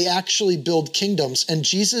 They actually build kingdoms, and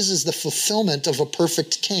Jesus is the fulfillment of a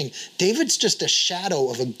perfect king. David's just a shadow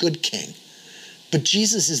of a good king. But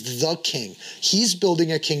Jesus is the king. He's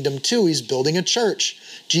building a kingdom too. He's building a church.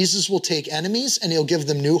 Jesus will take enemies and he'll give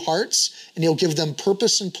them new hearts and he'll give them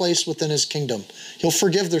purpose and place within his kingdom. He'll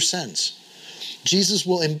forgive their sins. Jesus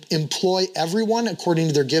will employ everyone according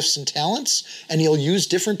to their gifts and talents, and he'll use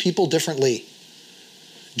different people differently.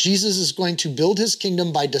 Jesus is going to build his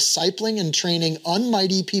kingdom by discipling and training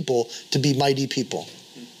unmighty people to be mighty people.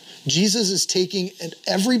 Jesus is taking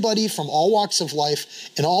everybody from all walks of life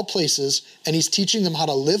in all places, and he's teaching them how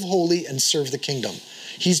to live holy and serve the kingdom.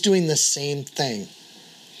 He's doing the same thing.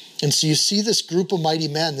 And so you see this group of mighty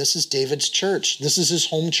men. This is David's church. This is his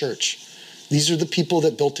home church. These are the people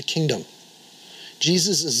that built the kingdom.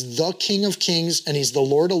 Jesus is the King of Kings, and he's the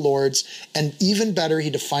Lord of Lords. And even better,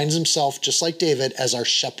 he defines himself, just like David, as our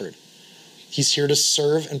shepherd. He's here to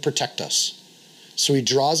serve and protect us. So he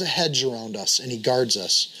draws a hedge around us and he guards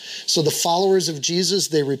us. So the followers of Jesus,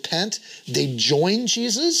 they repent, they join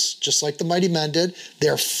Jesus, just like the mighty men did.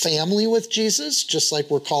 They're family with Jesus, just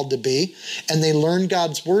like we're called to be. And they learn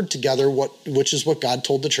God's word together, which is what God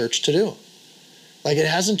told the church to do. Like, it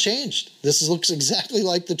hasn't changed. This looks exactly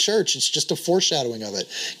like the church. It's just a foreshadowing of it.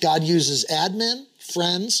 God uses admin,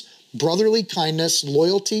 friends, brotherly kindness,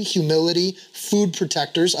 loyalty, humility, food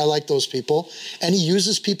protectors. I like those people. And he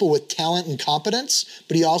uses people with talent and competence,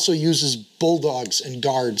 but he also uses bulldogs and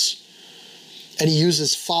guards. And he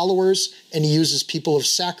uses followers, and he uses people of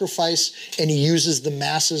sacrifice, and he uses the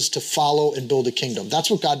masses to follow and build a kingdom.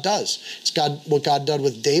 That's what God does. It's what God did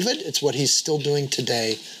with David. It's what he's still doing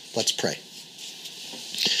today. Let's pray.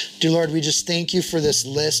 Dear Lord, we just thank you for this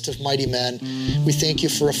list of mighty men. We thank you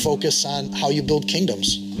for a focus on how you build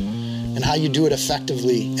kingdoms and how you do it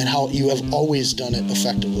effectively and how you have always done it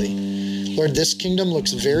effectively. Lord, this kingdom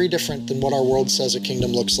looks very different than what our world says a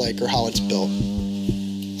kingdom looks like or how it's built.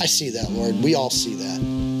 I see that, Lord. We all see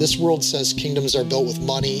that. This world says kingdoms are built with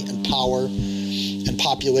money and power and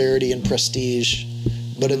popularity and prestige.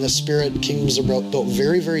 But in the spirit, kingdoms are built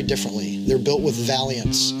very, very differently. They're built with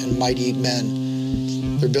valiance and mighty men.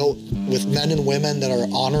 They're built with men and women that are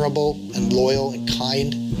honorable and loyal and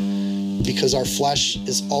kind, because our flesh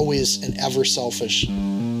is always and ever selfish.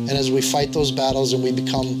 And as we fight those battles and we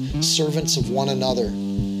become servants of one another,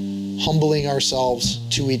 humbling ourselves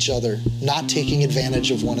to each other, not taking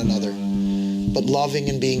advantage of one another, but loving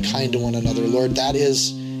and being kind to one another, Lord, that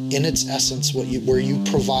is in its essence where you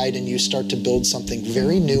provide and you start to build something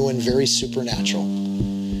very new and very supernatural.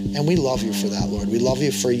 And we love you for that, Lord. We love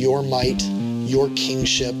you for your might, your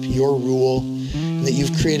kingship, your rule, and that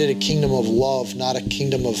you've created a kingdom of love, not a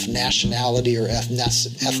kingdom of nationality or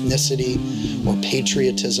ethnicity or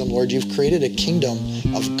patriotism. Lord, you've created a kingdom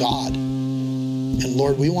of God. And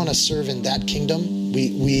Lord, we want to serve in that kingdom.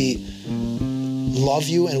 We love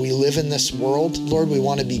you and we live in this world. Lord, we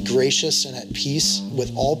want to be gracious and at peace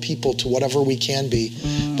with all people to whatever we can be.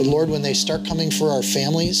 But Lord, when they start coming for our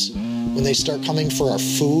families, when they start coming for our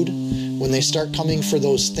food, when they start coming for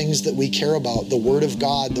those things that we care about, the word of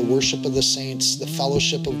God, the worship of the saints, the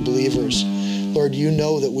fellowship of believers, Lord, you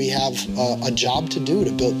know that we have a job to do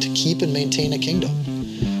to keep and maintain a kingdom.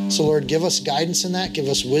 So Lord, give us guidance in that, give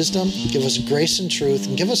us wisdom, give us grace and truth,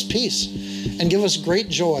 and give us peace, and give us great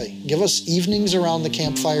joy. Give us evenings around the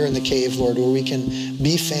campfire in the cave, Lord, where we can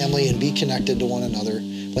be family and be connected to one another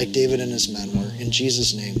like David and his men were. In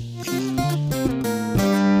Jesus' name, amen.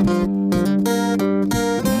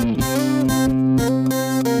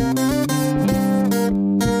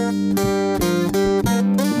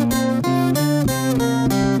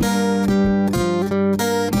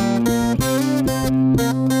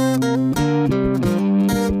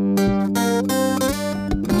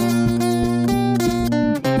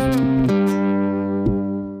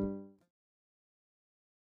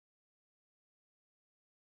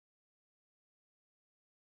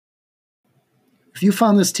 If you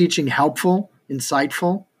found this teaching helpful,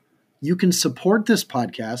 insightful, you can support this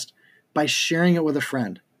podcast by sharing it with a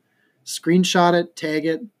friend. screenshot it, tag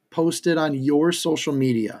it, post it on your social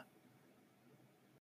media.